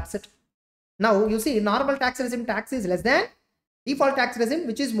 4,74,850. That's it. Now you see normal tax regime tax is less than default tax regime,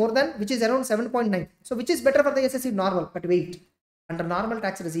 which is around 7.9. So which is better for the SSC? Normal. But wait, under normal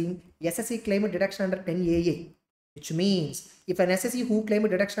tax regime, SSC claim a deduction under 10AA, which means if an SSC who claim a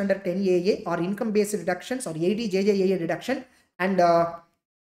deduction under 10AA or income based deductions or 80 JJAA deduction and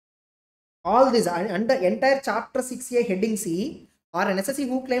all this under entire chapter 6A heading C, or an SSC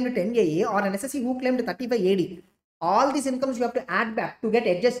who claimed 10AA or an SSC who claimed 35 AD, all these incomes you have to add back to get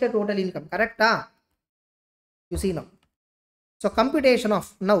adjusted total income. Correct? You see now. So computation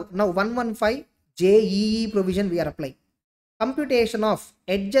of now 115 JEE provision we are applying. Computation of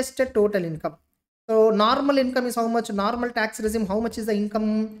adjusted total income. So normal income is how much? Normal tax regime, how much is the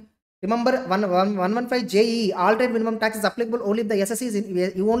income? Remember 115 JEE alternate minimum tax is applicable only if the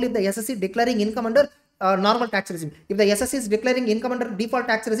SSC is declaring income under normal tax regime. If the SSC is declaring income under default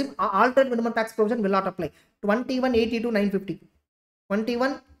tax regime, alternate minimum tax provision will not apply. 21,82,950.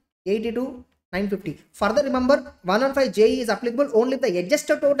 21,82,950. Further remember 115 JE is applicable only if the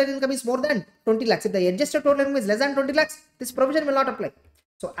adjusted total income is more than 20 lakhs. If the adjusted total income is less than 20 lakhs, this provision will not apply.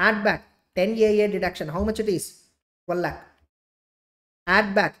 So add back 10 AA deduction. How much it is? 1 lakh.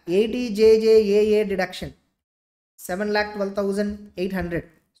 Add back 80 JJAA deduction. 7,12,800.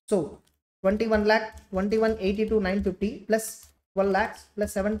 So 21,82,950 plus 12 lakhs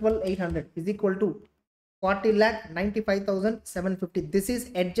plus 7,12,800 is equal to 40,95,750. This is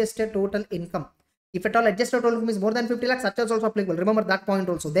adjusted total income. If at all adjusted total income is more than 50 lakhs, such is also applicable. Remember that point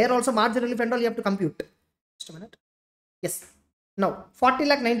also. There also margin relief and all you have to compute. Just a minute. Yes. Now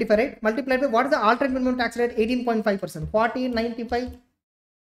 40,95, right? Multiplied by what is the alternate minimum tax rate? 18.5%.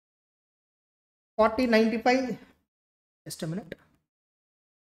 40,95. Just a minute.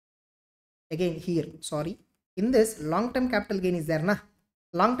 Again here, sorry. In this long-term capital gain is there, na?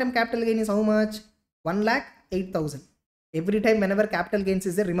 Long-term capital gain is how much? 1,08,000. Every time whenever capital gains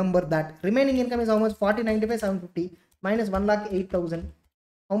is there, remember that. Remaining income is how much? 40,95,750 minus 1,08,000.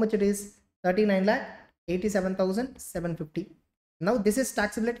 How much it is? 39 lakh 87,750. Now this is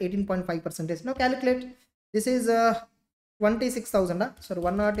taxable at 18.5%. Now calculate. This is 26,000. Sorry,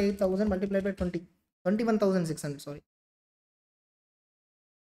 108,000 multiplied by 20. 21,600. Sorry,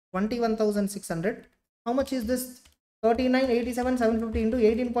 21,600. How much is this? 39, 87, 750 into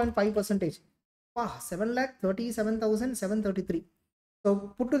 18.5%. Wow, 7,37,733.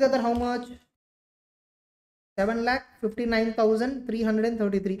 So put together how much?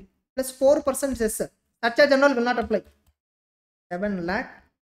 7,59,333 plus 4% cess. Surcharge and all will not apply.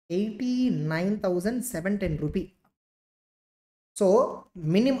 7,89,710 rupee. So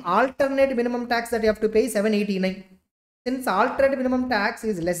alternate minimum tax that you have to pay 789. Since alternate minimum tax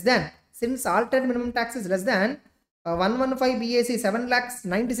is less than 115 BAC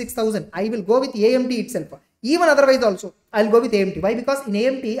 7,96,000, I will go with AMT itself. Even otherwise also I will go with AMT. Why? Because in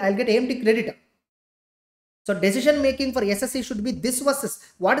AMT I will get AMT credit. So decision making for SSC should be this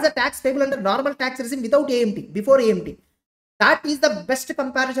versus what is the tax payable under normal tax regime without AMT, before AMT. That is the best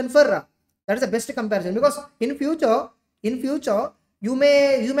comparison for because in future you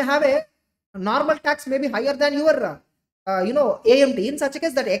may have a normal tax may be higher than your AMT. In such a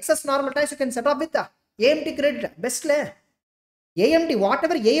case, that excess normal tax you can set off with the AMT credit. Best lay. AMT,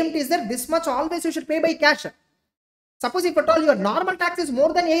 whatever AMT is there, this much always you should pay by cash. Suppose if at all your normal tax is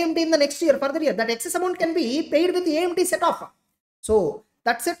more than AMT in the next year, further year, that excess amount can be paid with AMT set off. So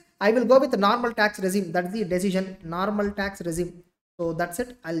that's it. I will go with the normal tax regime. That's the decision. Normal tax regime. So that's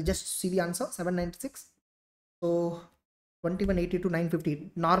it. I'll just see the answer. 796. So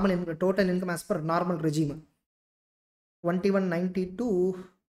 2182,950. Normal total income as per normal regime.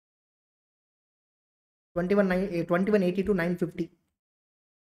 2182,950.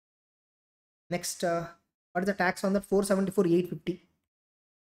 Next, what is the tax on that? 474,850.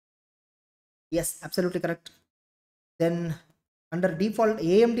 Yes, absolutely correct. Then under default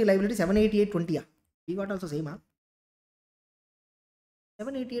AMT liability 788,20. We got also same.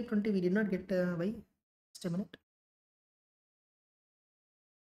 788,20 we did not get why? Just a minute.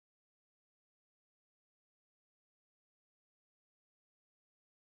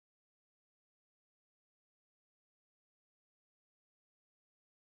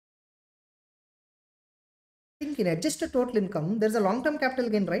 In adjusted total income, there's a long-term capital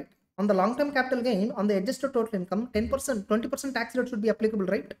gain, right? On the long-term capital gain, on the adjusted total income, 10%, 20% tax rate should be applicable,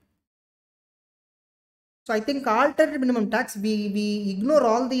 right? So I think alternate minimum tax, we ignore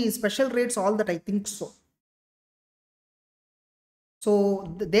all the special rates, all that. I think so.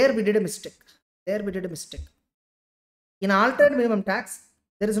 So there we did a mistake. In alternate minimum tax,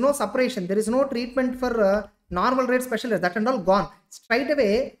 there is no separation. There is no treatment for normal rate, special rate. That and all gone. Straight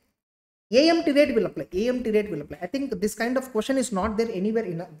away, AMT rate will apply. I think this kind of question is not there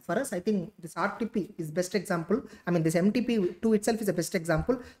anywhere for us. I think this RTP is best example. I mean, this MTP2 itself is the best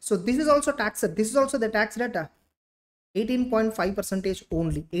example. So this is also tax. This is also the tax rate 18.5%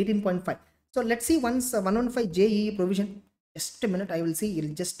 only. 18.5. So let's see once 115 JEE provision. Just a minute. I will see.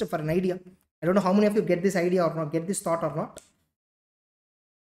 Just for an idea. I don't know how many of you get this idea or not, get this thought or not.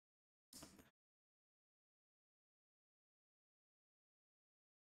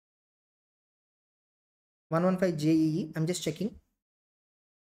 JEE. I'm just checking.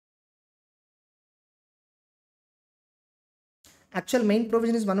 Actual main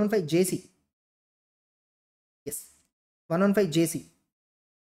provision is 115 JC. Yes, 115 JC.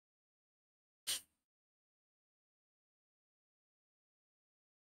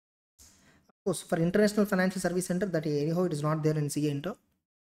 Of course, for International Financial Service Center, that anyhow it is not there in CA Inter.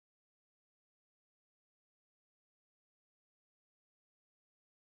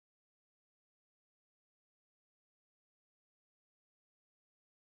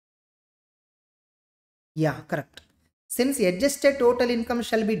 Yeah, correct. Since adjusted total income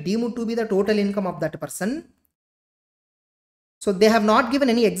shall be deemed to be the total income of that person, so they have not given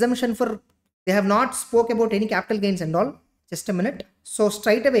any exemption for, they have not spoke about any capital gains and all. Just a minute. So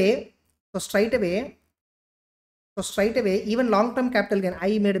straight away, even long-term capital gain,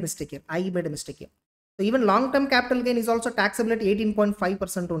 I made a mistake here. So even long-term capital gain is also taxable at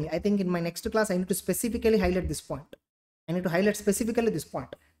 18.5% only. I think in my next class, I need to specifically highlight this point.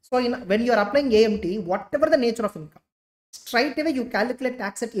 So when you are applying AMT, whatever the nature of income, straight away you calculate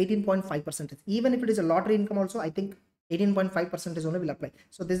tax at 18.5%. Even if it is a lottery income also, I think 18.5% only will apply.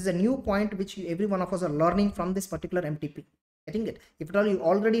 So this is a new point which every one of us are learning from this particular MTP. Getting it? If at all you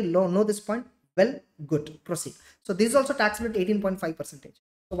already know this point, well, good, proceed. So this is also taxable at 18.5%.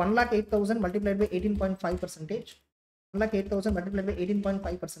 So 1,08,000 multiplied by 18.5%. 1,08,000 multiplied by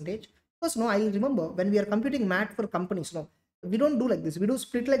 18.5%. Because no, I remember when we are computing MAT for companies, no, we don't do like this. We do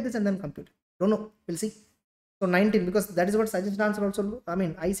split like this and then compute. Don't know. We'll see. So 19, because that is what suggested answer also, I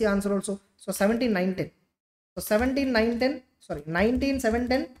mean IC answer also. So 17 9 10. So 17 9 10, sorry, 19 7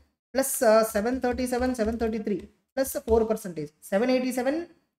 10 plus 737 733 plus 4 percentage 787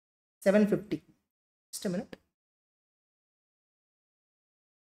 750. Just a minute.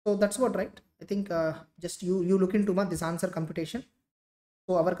 So that's what, right? I think just you look into this answer computation.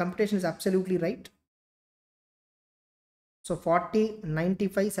 So our computation is absolutely right. So 40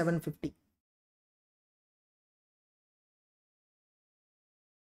 95 750.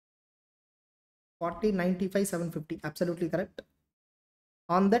 40 95 750, absolutely correct.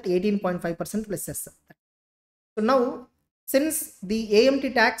 On that 18.5% plus cess. So now, since the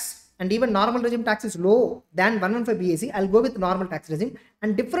AMT tax and even normal regime tax is low than 115 BAC, I'll go with normal tax regime.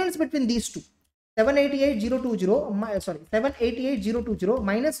 And difference between these two, 788,020, sorry, 788,020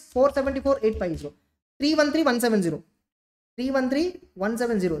 minus 474,850, 313,170,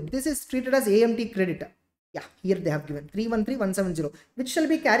 313,170. This is treated as AMT credit. Yeah, here they have given 313,170, which shall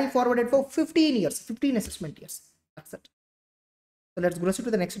be carried forwarded for 15 years, 15 assessment years. That's it. So let's proceed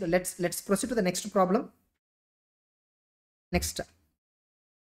to the next. Let's proceed to the next problem. Next,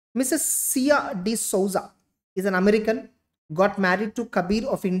 Mrs. Sia De Souza is an American, got married to Kabir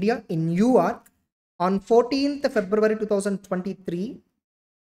of India in New York on 14th February 2023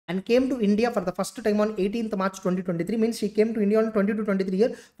 and came to India for the first time on 18th March 2023. Means she came to India on 20 to 23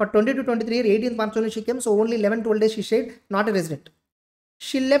 year. For 20 to 23 year, 18th March only she came, so only 11-12 days she stayed, not a resident.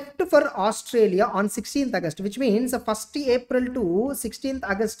 She left for Australia on 16th August, which means 1st April to 16th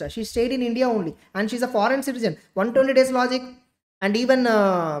August. She stayed in India only, and she's a foreign citizen. 120 days logic and even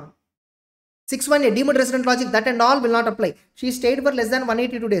 618 deemed resident logic, that and all will not apply. She stayed for less than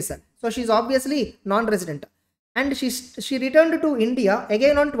 182 days. So she's obviously non-resident. And she returned to India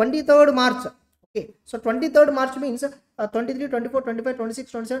again on 23rd March. Okay, so 23rd March means 23, 24, 25,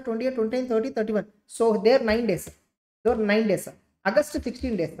 26, 27, 28, 29, 30, 31. So there 9 days. There 9 days. August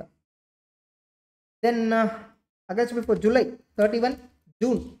 16 days. Then August before July 31,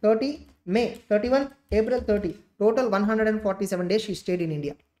 June 30, May 31, April 30. Total 147 days she stayed in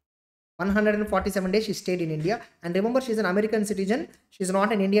India. 147 days she stayed in India. And remember, she's an American citizen. She's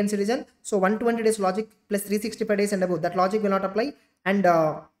not an Indian citizen. So 120 days logic plus 365 days and above, that logic will not apply. And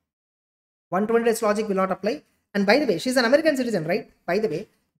 120 days logic will not apply. And by the way, she's an American citizen, right? By the way,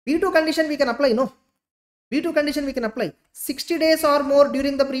 B2 condition we can apply, no? B2 condition we can apply 60 days or more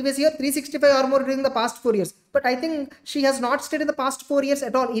during the previous year, 365 or more during the past 4 years. But I think she has not stayed in the past 4 years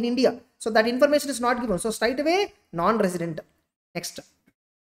at all in India. So that information is not given. So straight away, non-resident. Next.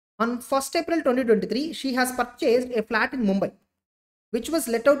 On 1st April 2023, she has purchased a flat in Mumbai, which was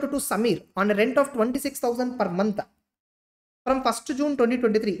let out to Samir on a rent of 26,000 per month. From 1st June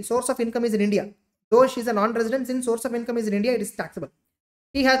 2023, source of income is in India. Though she is a non-resident, since source of income is in India, it is taxable.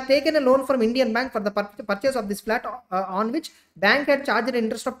 She has taken a loan from Indian bank for the purchase of this flat, on which bank had charged an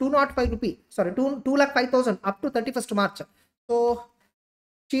interest of 205 rupee, sorry, 2,05,000 up to 31st March. So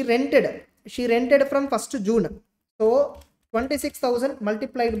she rented from 1st June. So 26,000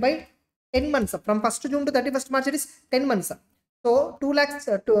 multiplied by 10 months. From 1st June to 31st March, it is 10 months. So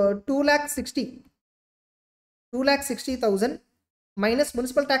 2,60,000 minus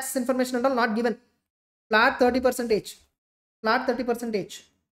municipal taxes information and all not given. Flat 30%. Flat 30%.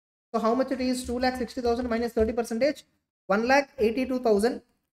 So how much it is? 2,60,000 minus 30%. 1,82,000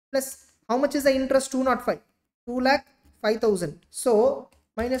 plus how much is the interest? 205. 2,05,000. So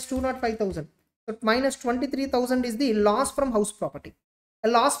minus 205,000. So minus 23,000 is the loss from house property. A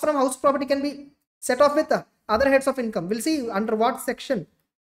loss from house property can be set off with other heads of income. We'll see under what section.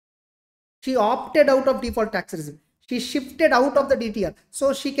 She opted out of default tax regime. She shifted out of the DTR.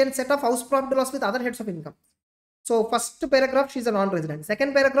 So she can set off house property loss with other heads of income. So first paragraph, she is a non-resident.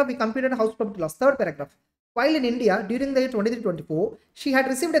 Second paragraph, we computed house property loss. Third paragraph, while in India during the year 23-24, she had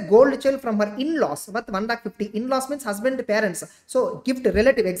received a gold chain from her in-laws worth 1,50,000. In-laws means husband, parents. So gift,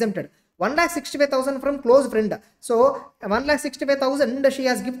 relative, exempted. 1,65,000 from close friend. So 1,65,000 she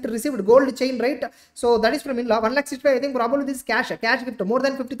has gift received gold chain, right? So that is from in-law. 1,65,000, I think probably this cash gift more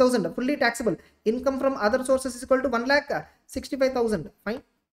than 50,000, fully taxable. Income from other sources is equal to 1,65,000. Fine.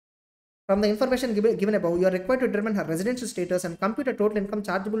 From the information given above, you are required to determine her residential status and compute a total income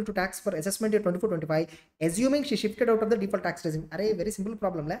chargeable to tax for assessment year 24-25, assuming she shifted out of the default tax regime. Array, very simple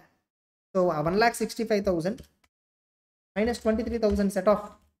problem. La? So 1,65,000 minus 23,000 set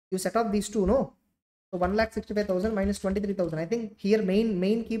off. You set off these two, no? So 1,65,000 minus 23,000. I think here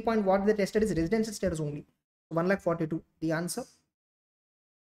main key point what they tested is residential status only. So 1,42,000. The answer.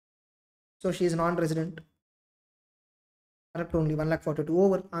 So she is non-resident. Correct only. 1,42,000.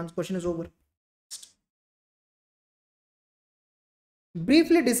 Over. Answer question is over.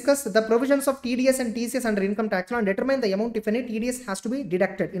 Briefly discuss the provisions of TDS and TCS under income tax law and determine the amount, if any, TDS has to be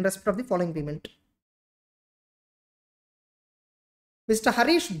deducted in respect of the following payment. Mr.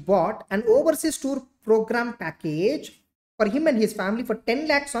 Harish bought an overseas tour program package for him and his family for 10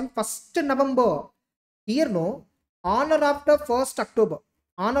 lakhs on 1st November. Here no, on or after 1st October.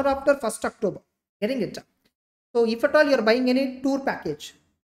 On or after 1st October. Getting it? So if at all you are buying any tour package,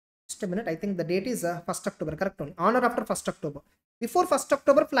 just a minute, I think the date is 1st October, correct only. On or after 1st October. Before 1st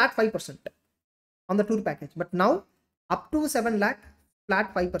October, flat 5% on the tour package. But now, up to 7 lakh,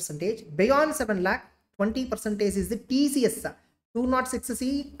 flat 5%. Beyond 7 lakh, 20% is the TCS.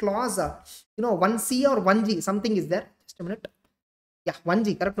 206C clause, 1C or 1G, something is there. Just a minute. Yeah,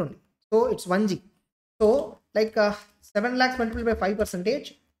 1G, correct only. So, it's 1G. So, like 7 lakhs multiplied by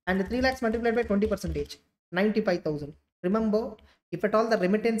 5% and 3 lakhs multiplied by 20%, 95,000. Remember, if at all the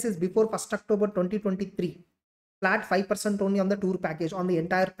remittance is before 1st October 2023, flat 5% only on the tour package, on the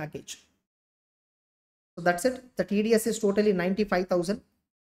entire package. So that's it. The TDS is totally 95,000.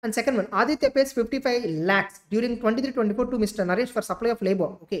 And second one, Aditya pays 55 lakhs during 23-24 to Mr. Naresh for supply of labor.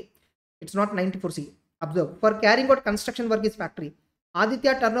 Okay, it's not 94C. Observe, for carrying out construction work is factory.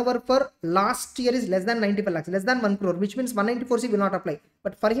 Aditya turnover for last year is less than 95 lakhs, less than 1 crore, which means 194C will not apply.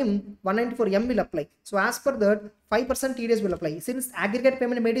 But for him, 194M will apply. So as per that, 5% TDS will apply. Since aggregate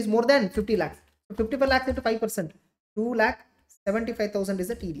payment made is more than 50 lakhs. 55 lakhs into 5%, 2,75,000 is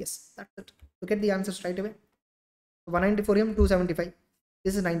the TDS. That's it. Look at the answer straight away. 194M, 275.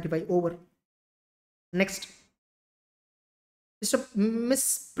 This is 95 over. Next,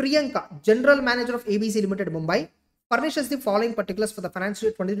 Miss Priyanka, General Manager of ABC Limited, Mumbai, furnishes the following particulars for the financial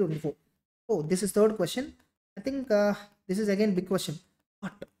year 2024. Oh, this is third question. I think this is again big question.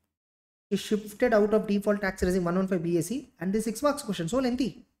 What? Is shifted out of default tax regime 115 BAC and the 6 marks question. So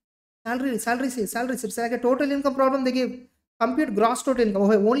lengthy. Salary. It's like a total income problem they give. Compute gross total income.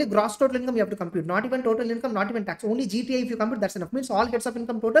 Okay, only gross total income you have to compute. Not even total income, not even tax. Only GTA if you compute, that's enough. Means all heads of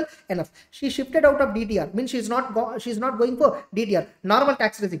income total, enough. She shifted out of DTR. Means she's not going for DTR. Normal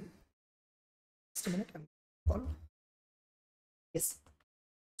tax regime. Just a minute. Yes.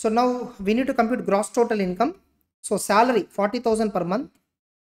 So now we need to compute gross total income. So salary 40,000 per month.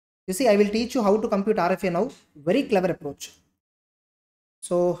 You see, I will teach you how to compute RFA now. Very clever approach.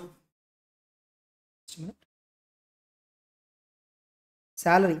 So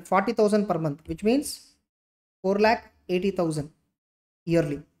salary 40,000 per month, which means 4,80,000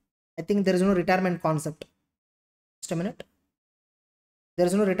 yearly. I think there is no retirement concept. Just a minute. There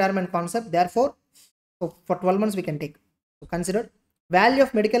is no retirement concept. Therefore, so for 12 months we can take. So consider value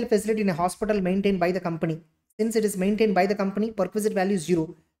of medical facility in a hospital maintained by the company. Since it is maintained by the company, perquisite value is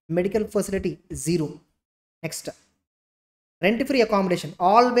 0. Medical facility 0. Next, rent-free accommodation.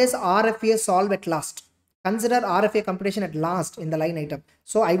 Always RFA solve at last. Consider RFA computation at last in the line item.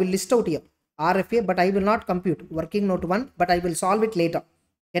 So I will list out here RFA, but I will not compute. Working note 1, but I will solve it later.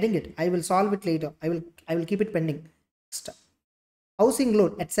 Getting it? I will solve it later. I will keep it pending. Next, housing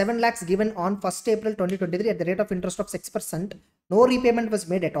loan at 7 lakhs given on 1st April 2023 at the rate of interest of 6%. No repayment was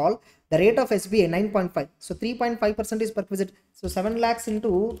made at all. The rate of SBA 9.5. So 3.5% is perquisite. So 7 lakhs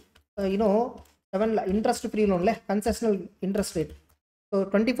into 7 interest free loan, concessional interest rate. So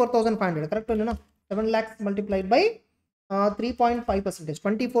 24,500. Correct? 7 lakhs multiplied by 3.5%.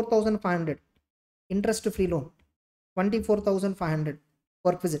 24,500. Interest free loan. 24,500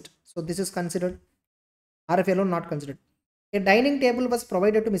 perquisite. So this is considered. RFA loan not considered. A dining table was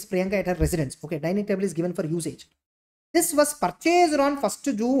provided to Miss Priyanka at her residence. Okay, dining table is given for usage. This was purchased on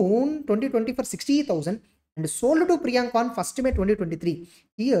 1st June 2020 for 60,000 and sold to Priyanka on 1st May 2023.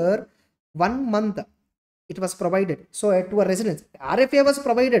 Here, 1 month it was provided. So to a residence, RFA was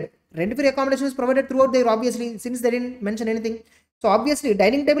provided. Rent-free accommodation is provided throughout there, obviously, since they didn't mention anything. So obviously,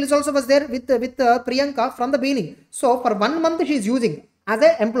 dining table is also was there with Priyanka from the beginning. So for 1 month she is using as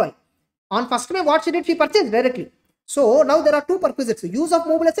an employee. On 1st May, what she did, she purchased directly. So now there are two perquisites: use of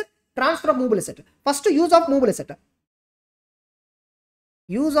movable asset, transfer of movable asset. First, use of movable asset.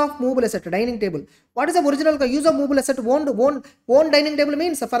 Use of movable asset, dining table. What is the original use of movable asset? Owned dining table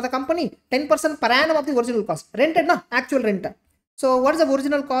means for the company 10% per annum of the original cost. Rented, na? Actual rent. So what is the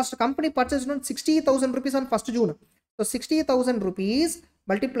original cost? Company purchased on 60,000 rupees on 1st June. So 60,000 rupees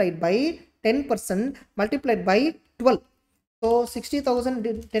multiplied by 10% multiplied by 12. So 60,000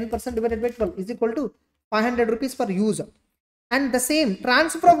 10% divided by 12 is equal to 500 rupees for use. And the same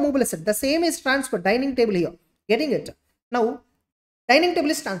transfer of movable asset. The same is transferred. Dining table here. Getting it? Now, dining table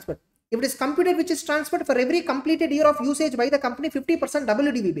is transferred. If it is computed, which is transferred for every completed year of usage by the company, 50%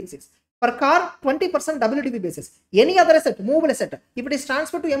 WDV basis. Per car, 20% WDV basis. Any other asset, movable asset, if it is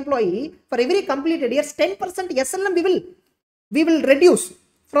transferred to employee, for every completed years, 10% SLM we will we will reduce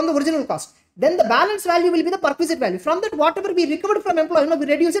from the original cost. Then the balance value will be the perquisite value. From that, whatever we recovered from employee, we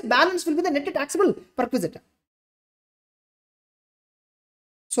reduce it. Balance will be the net taxable perquisite.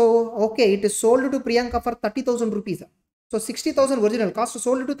 So, okay, it is sold to Priyanka for 30,000 rupees. So, 60,000 original cost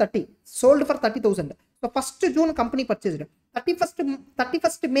sold to 30. Sold for 30,000. So, 1st June company purchased.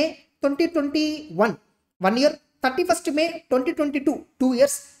 31st May 2021, 1 year. 31st May 2022, 2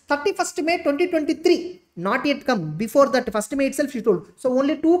 years. 31st May 2023, not yet come. Before that, 1st May itself she told. So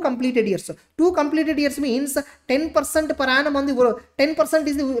only 2 completed years. 2 completed years means 10% per annum on the 10%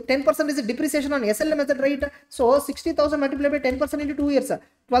 is the depreciation on SLM method, right? So 60,000 multiplied by 10% into 2 years,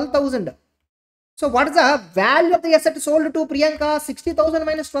 12,000. So what is the value of the asset sold to Priyanka? 60,000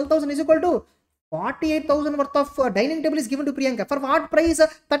 minus 12,000 is equal to 48,000 worth of dining table is given to Priyanka. For what price?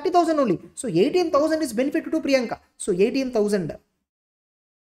 30,000 only. So 18,000 is benefit to Priyanka. So 18,000.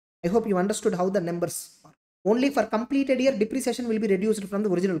 I hope you understood how the numbers are. Only for completed year, depreciation will be reduced from the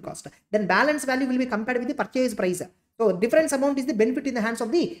original cost. Then balance value will be compared with the purchase price. So difference amount is the benefit in the hands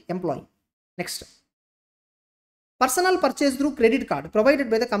of the employee. Next. Personal purchase through credit card provided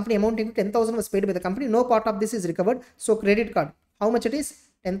by the company amounting to 10,000 was paid by the company. No part of this is recovered. So credit card. How much it is?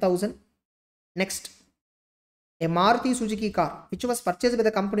 10,000. Next. A Maruti Suzuki car which was purchased by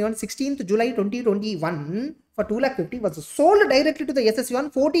the company on 16th July 2021 for 2,50,000 was sold directly to the SSU on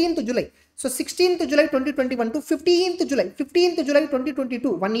 14th July. So 16th July 2021 to 15th July 2022,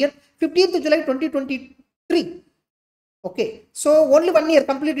 1 year, 15th July 2023. Okay, so only 1 year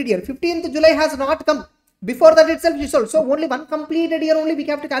completed year. 15th July has not come. Before that itself is sold. So only one completed year only we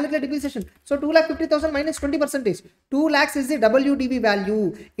have to calculate depreciation. So 2,50,000 minus 20%. 2 lakhs is the WDV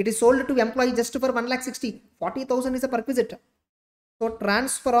value. It is sold to employee just for 1,60,000. 40,000 is a perquisite. So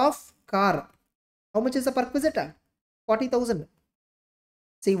transfer of car. How much is the perquisite? 40,000.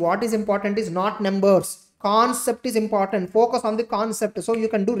 See, what is important is not numbers. Concept is important. Focus on the concept. So you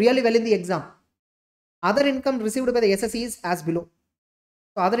can do really well in the exam. Other income received by the SSE is as below.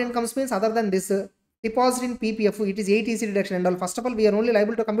 So other incomes means other than this. Deposit in PPF, it is ATC deduction and all. First of all, we are only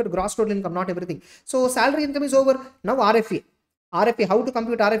liable to compute gross total income, not everything. So salary income is over. Now RFA. RFA, how to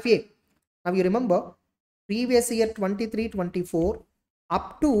compute RFA? Now you remember, previous year 23-24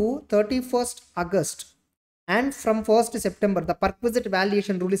 up to 31st August and from 1st September, the perquisite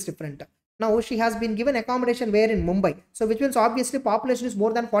valuation rule is different. Now she has been given accommodation where in Mumbai. So which means obviously population is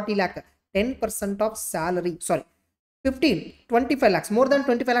more than 40 lakh. 10% of salary, sorry. 25 lakhs, more than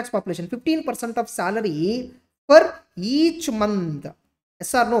 25 lakhs population, 15% of salary for each month.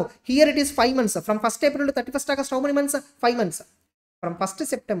 Yes or no? Here it is 5 months. From 1st April to 31st August, how many months? 5 months. From 1st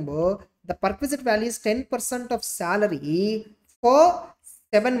September, the perquisite value is 10% of salary for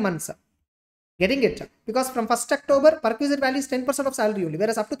 7 months. Getting it? Because from 1st October, perquisite value is 10% of salary only.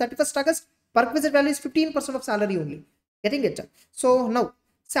 Whereas up to 31st August, perquisite value is 15% of salary only. Getting it? So now,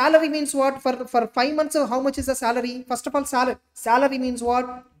 salary means what? For 5 months, how much is the salary? First of all, salary means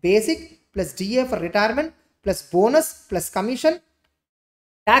what? Basic plus DA for retirement plus bonus plus commission.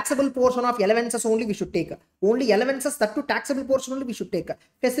 Taxable portion of allowances only we should take. Only allowances, that to taxable portion only we should take.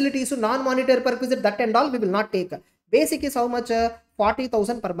 Facilities to non-monetary perquisite, that and all we will not take. Basic is how much?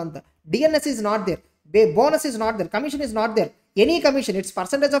 40,000 per month. DNS is not there. Bonus is not there. Commission is not there. Any commission, it's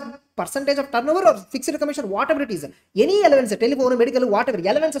percentage of turnover or fixed commission, whatever it is. Any allowance, telephone, medical, whatever,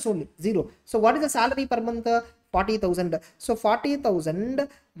 allowances only, 0. So what is the salary per month? 40,000. So 40,000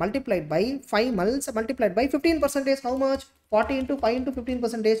 multiplied by 5 months multiplied by 15%, how much? 40 into 5 into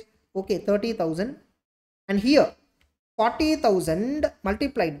 15%. Okay, 30,000. And here 40,000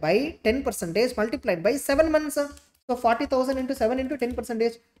 multiplied by 10% multiplied by 7 months. So 40,000 into 7 into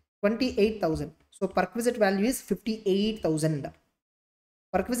 10%, 28,000. So perquisite value is 58,000.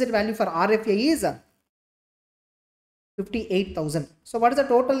 Perquisite value for RFA is 58,000. So what is the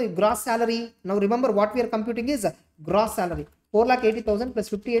total gross salary? Now remember what we are computing is gross salary. 4,80,000 plus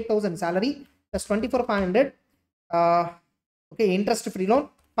 58,000 salary plus 24,500. Okay, interest free loan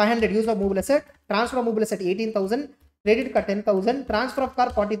 500, use of movable asset, transfer of movable asset 18,000, credit card 10,000, transfer of car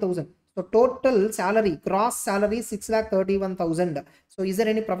 40,000. So total salary, gross salary 6,31,000. So is there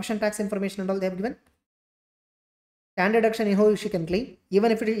any profession tax information and all they have given? Standard deduction, how she can claim,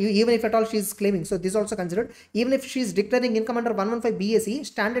 even if at all she is claiming. So this is also considered. Even if she is declaring income under 115 BSE,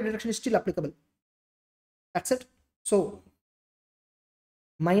 standard deduction is still applicable. That's it. So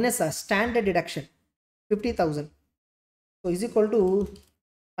minus a standard deduction 50,000. So is equal to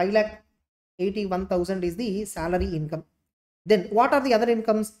 5,81,000 is the salary income. Then what are the other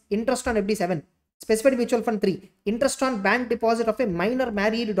incomes? Interest on FD 7, specified mutual fund 3, interest on bank deposit of a minor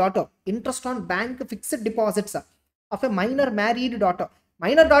married daughter, interest on bank fixed deposits of a minor married daughter.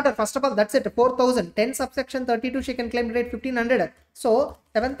 Minor daughter, first of all, that's it, 4,000. 10 subsection 32, she can claim rate 1,500. So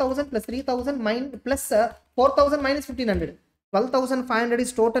 7,000 plus 3,000 plus 4,000 minus 1,500. 12,500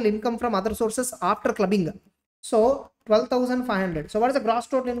 is total income from other sources after clubbing. So 12,500. So what is the gross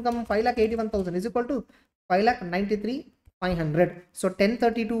total income? 5,81,000 is equal to 5,93,500. So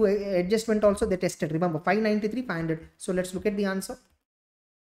 1032 adjustment also they tested. Remember 593,500. So let's look at the answer.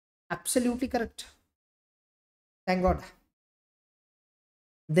 Absolutely correct. Thank God.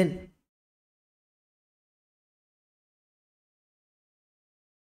 Then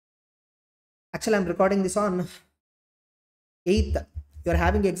actually I'm recording this on 8th. You're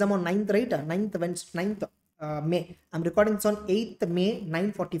having exam on 9th, right? 9th May. I'm recording this on 8th May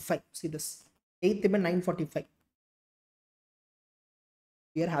 9:45. See this, 8th May 9:45.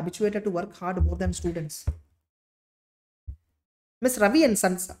 We are habituated to work hard more than students. Miss Ravi and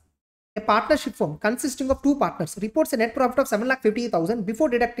Sons, a partnership firm consisting of two partners, reports a net profit of 7,50,000 before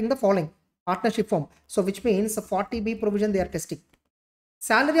deducting the following. Partnership firm, so which means 40B provision they are testing.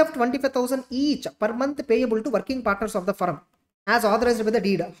 Salary of 25,000 each per month payable to working partners of the firm as authorized by the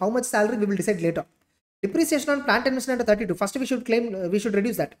deed. How much salary we will decide later. Depreciation on plant and machinery 32. First we should claim, we should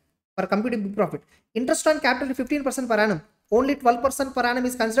reduce that for computing book profit. Interest on capital 15% per annum. Only 12% per annum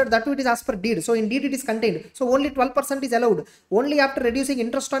is considered. That too it is as per deed. So in deed it is contained. So only 12% is allowed. Only after reducing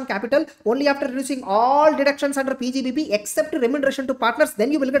interest on capital, only after reducing all deductions under PGBP except remuneration to partners,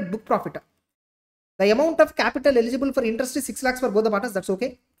 then you will get book profit. The amount of capital eligible for interest is 6 lakhs for both the partners. That's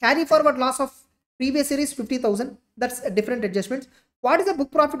okay. Carry forward loss of previous year is 50,000. That's a different adjustments. What is the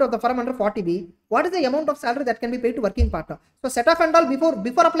book profit of the firm under 40B? What is the amount of salary that can be paid to working partner? So set off and all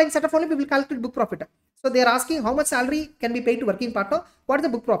before applying set off only we will calculate book profit. So they are asking how much salary can be paid to working partner. What is the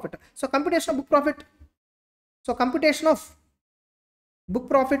book profit? So computation of book profit. So computation of book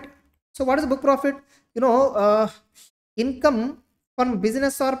profit. So what is the book profit? You know, income from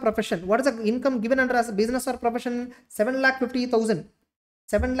business or profession. What is the income given under as a business or profession? 7,50,000.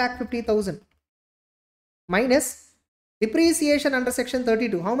 7,50,000 minus depreciation under section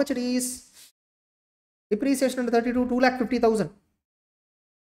 32. How much it is? Depreciation under 32, 2,50,000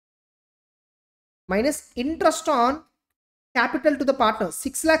 minus interest on capital to the partner.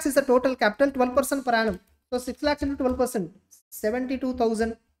 6 lakhs is the total capital, 12% per annum. So 6 lakhs into 12%,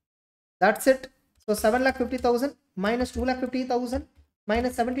 72,000. That's it. So 7,50,000 minus 2,50,000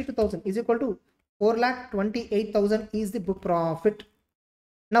 minus 72,000 is equal to 4,28,000 is the book profit.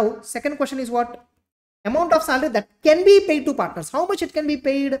 Now second question is what? Amount of salary that can be paid to partners. How much it can be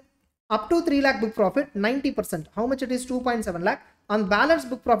paid? Up to 3 lakh book profit, 90%. How much it is? 2.7 lakh. On balance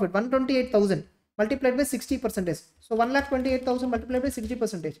book profit, 128,000 multiplied by 60%. So 1,28,000 multiplied by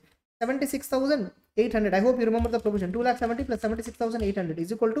 60%. 76,800. I hope you remember the provision. 2,70,000 plus 76,800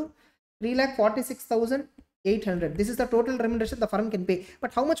 is equal to 3,46,800. This is the total remuneration the firm can pay.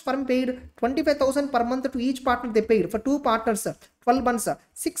 But how much firm paid? 25,000 per month to each partner they paid. For two partners, 12 months,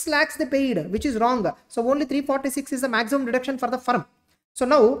 6 lakhs they paid, which is wrong. So only 346 is the maximum deduction for the firm. So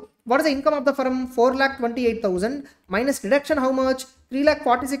now, what is the income of the firm? 4,28,000 minus deduction how much?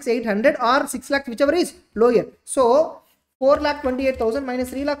 3,46,800 or 6 lakhs, whichever is lower. So 4,28,000 minus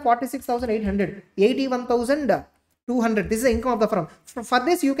 3,46,800, 81,200. This is the income of the firm. For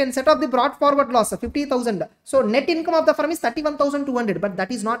this, you can set up the brought forward loss of 50,000. So net income of the firm is 31,200, but that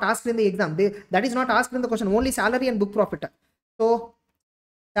is not asked in the exam. That is not asked in the question. Only salary and book profit. So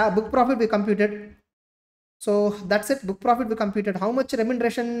book profit we computed. So that's it. Book profit we computed. How much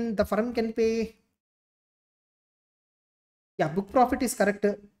remuneration the firm can pay? Yeah, book profit is correct.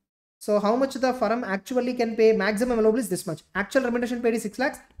 So how much the firm actually can pay? Maximum allowable is this much. Actual remuneration paid is 6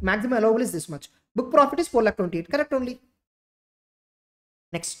 lakhs. Maximum allowable is this much. Book profit is 4,28,000. Correct only.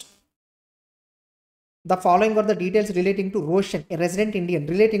 Next. The following are the details relating to Roshan, a resident Indian,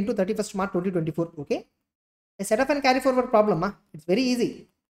 relating to 31st March 2024. Okay. A set up and carry forward problem. It's very easy.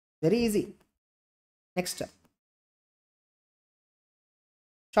 Very easy. Next.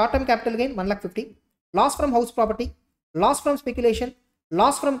 Short-term capital gain 1,50,000. Loss from house property. Loss from speculation.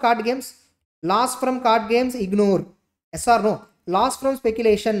 Loss from card games. Loss from card games ignore. Yes or no? Loss from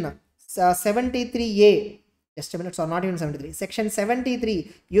speculation 73A. Just a minute, or not even 73. Section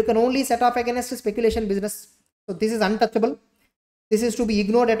 73. You can only set off against speculation business. So this is untouchable. This is to be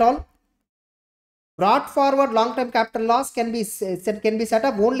ignored at all. Brought forward long-term capital loss can be set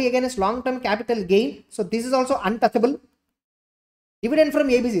up only against long-term capital gain. So this is also untouchable. Dividend from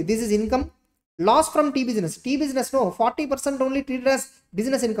ABC. This is income. Loss from T business. T business, no. 40% only treated as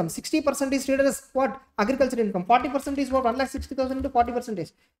business income. 60% is treated as what? Agriculture income. 40% is what? 1,60,000 into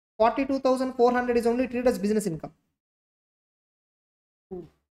 40%. 42,400 is only treated as business income.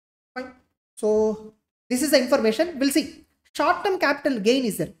 Fine. So this is the information. We'll see. Short-term capital gain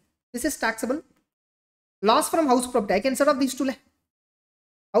is there. This is taxable. Loss from house property. I can set off these two.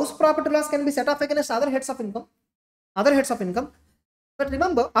 House property loss can be set off against other heads of income. But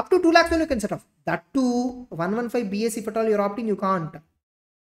remember, up to 2 lakhs you can set off. That too, 115 BS, if at all you're opting, you can't.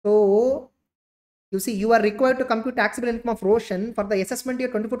 So, you see, you are required to compute taxable income of Roshan for the assessment year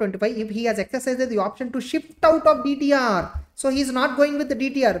 24-25 if he has exercised the option to shift out of DTR. So, he is not going with the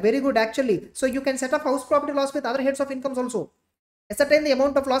DTR. Very good, actually. So, you can set off house property loss with other heads of incomes also. Ascertain the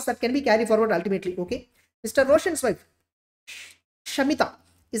amount of loss that can be carried forward ultimately. Okay. Mr. Roshan's wife, Shamita,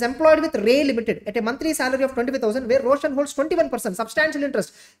 is employed with Ray Limited at a monthly salary of 25,000, where Roshan holds 21% substantial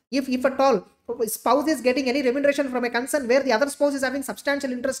interest. If at all spouse is getting any remuneration from a concern where the other spouse is having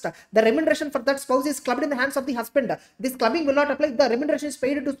substantial interest, the remuneration for that spouse is clubbed in the hands of the husband. This clubbing will not apply if the remuneration is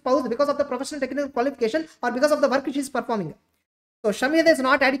paid to spouse because of the professional technical qualification or because of the work she is performing. So Shamita is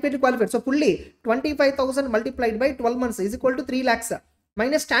not adequately qualified. So fully 25,000 multiplied by 12 months is equal to 3 lakhs.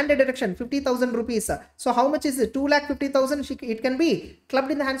 Minus standard deduction 50,000 rupees. So how much is it? 2,50,000. It can be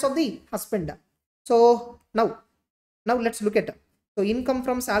clubbed in the hands of the husband. So now let's look at it. So income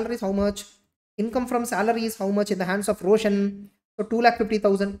from salary is how much? Income from salary is how much in the hands of Roshan? So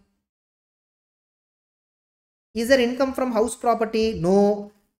 2,50,000. Is there income from house property? No.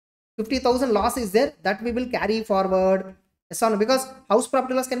 50,000 loss is there, that we will carry forward. Yes or no? Because house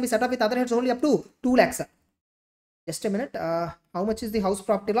property loss can be set up with other heads only up to 2 lakhs. Just a minute. How much is the house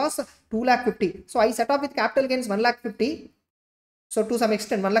property loss? 2,50,000. So I set off with capital gains 1,50,000. So to some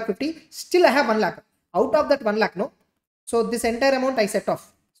extent 1,50,000. Still I have 1 lakh. Out of that 1 lakh, no. So this entire amount I set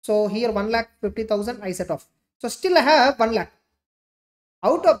off. So here 1,50,000 I set off. So still I have 1 lakh.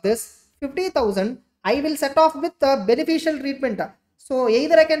 Out of this 50,000 I will set off with beneficial treatment. So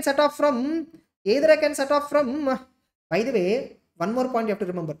either I can set off from. By the way, one more point you have to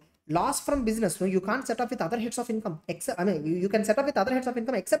remember. Loss from business, no, you can't set off with other heads of income. Except, you can set off with other heads of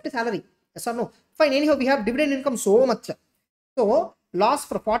income except salary. Yes or no? Fine. Anyhow, we have dividend income so much. So loss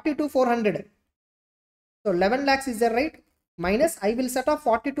for 42,400. So 11 lakhs is there, right? Minus I will set off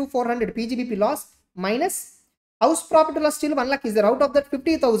 42,400 PGBP loss minus house property loss still 1 lakh is there. Out of that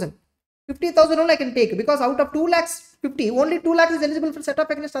 50,000. 50,000 only I can take because out of 2 lakhs 50, only 2 lakhs is eligible for set off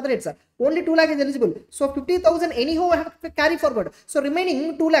against other heads. Only 2 lakhs is eligible. So 50,000 anyhow I have to carry forward. So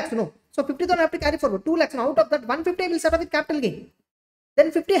remaining 2 lakhs, no. So 50,000 I have to carry forward. 2 lakhs. Now out of that 150 I will set off with capital gain.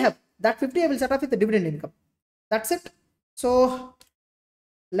 Then 50 I have. That 50 I will set off with the dividend income. That's it. So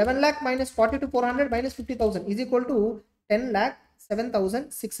 11 lakh minus 42,400 minus 50,000 is equal to 10 lakh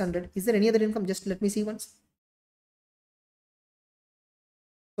 7,600. Is there any other income? Just let me see once.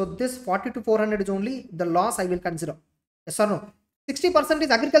 So this 42,400 is only the loss I will consider. Yes or no? 60%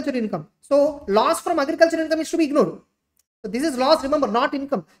 is agriculture income. So loss from agriculture income is to be ignored. So this is loss, remember, not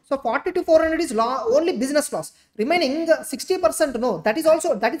income. So 42,400 is only business loss. Remaining 60%, no, that is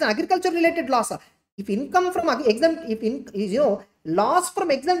an agriculture related loss. If income from loss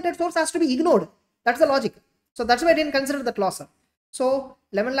from exempted source has to be ignored. That's the logic. So that's why I didn't consider that loss. So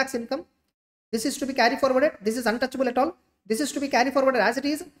 11 lakhs income. This is to be carried forwarded. This is untouchable at all. This is to be carried forward as it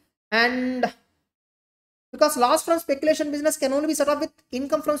is, and because loss from speculation business can only be set off with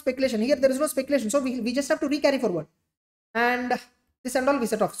income from speculation. Here there is no speculation, so we just have to recarry forward, and this and all we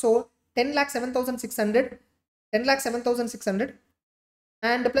set off. So 10 lakh 7,600, 10 lakh 7,600,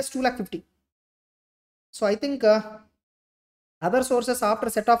 and plus 2 lakh 50. So I think other sources after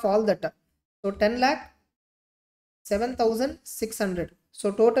set off all that. So 10 lakh 7,600. So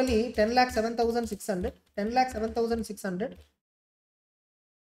totally 10 lakh 7,600, 10 lakh 7,600,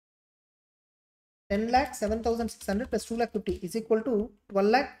 10 lakh 7,600 plus 2 lakh 50 is equal to 12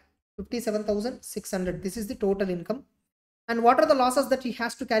 lakh 57,600. This is the total income. And what are the losses that he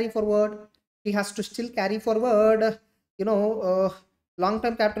has to carry forward? He has to still carry forward,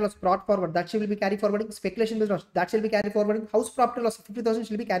 long-term capital loss brought forward. That she will be carry forwarding. Speculation business, that shall be carry forwarding. House property loss of 50,000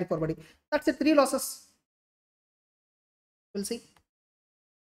 shall be carry forwarding. That's it. 3 losses. We'll see.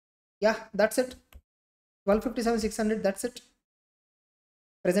 Yeah, that's it. 1257,600. That's it.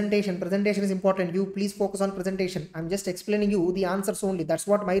 Presentation is important. You please focus on presentation. I'm just explaining you the answers only. That's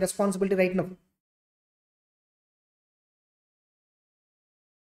what my responsibility right now.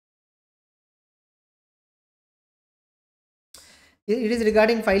 It is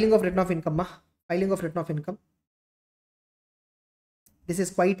regarding filing of return of income. Filing of return of income. This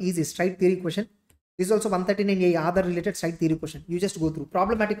is quite easy. Straight theory question. This is also 139A other related side theory question. You just go through.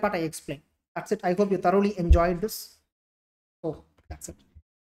 Problematic part I explain. That's it. I hope you thoroughly enjoyed this. So that's it.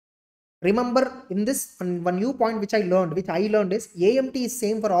 Remember, in this one new point which I learned is AMT is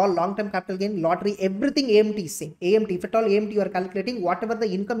same for all long-term capital gain, lottery, everything AMT is same. AMT, if at all AMT you are calculating, whatever the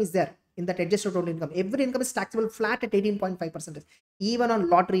income is there, in that adjusted total income. Every income is taxable flat at 18.5%, even on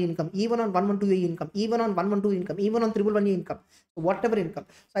lottery income, even on 112A income, even on 112 income, even on 111A income, whatever income.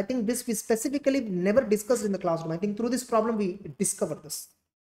 So I think this we specifically never discussed in the classroom. I think through this problem we discovered this.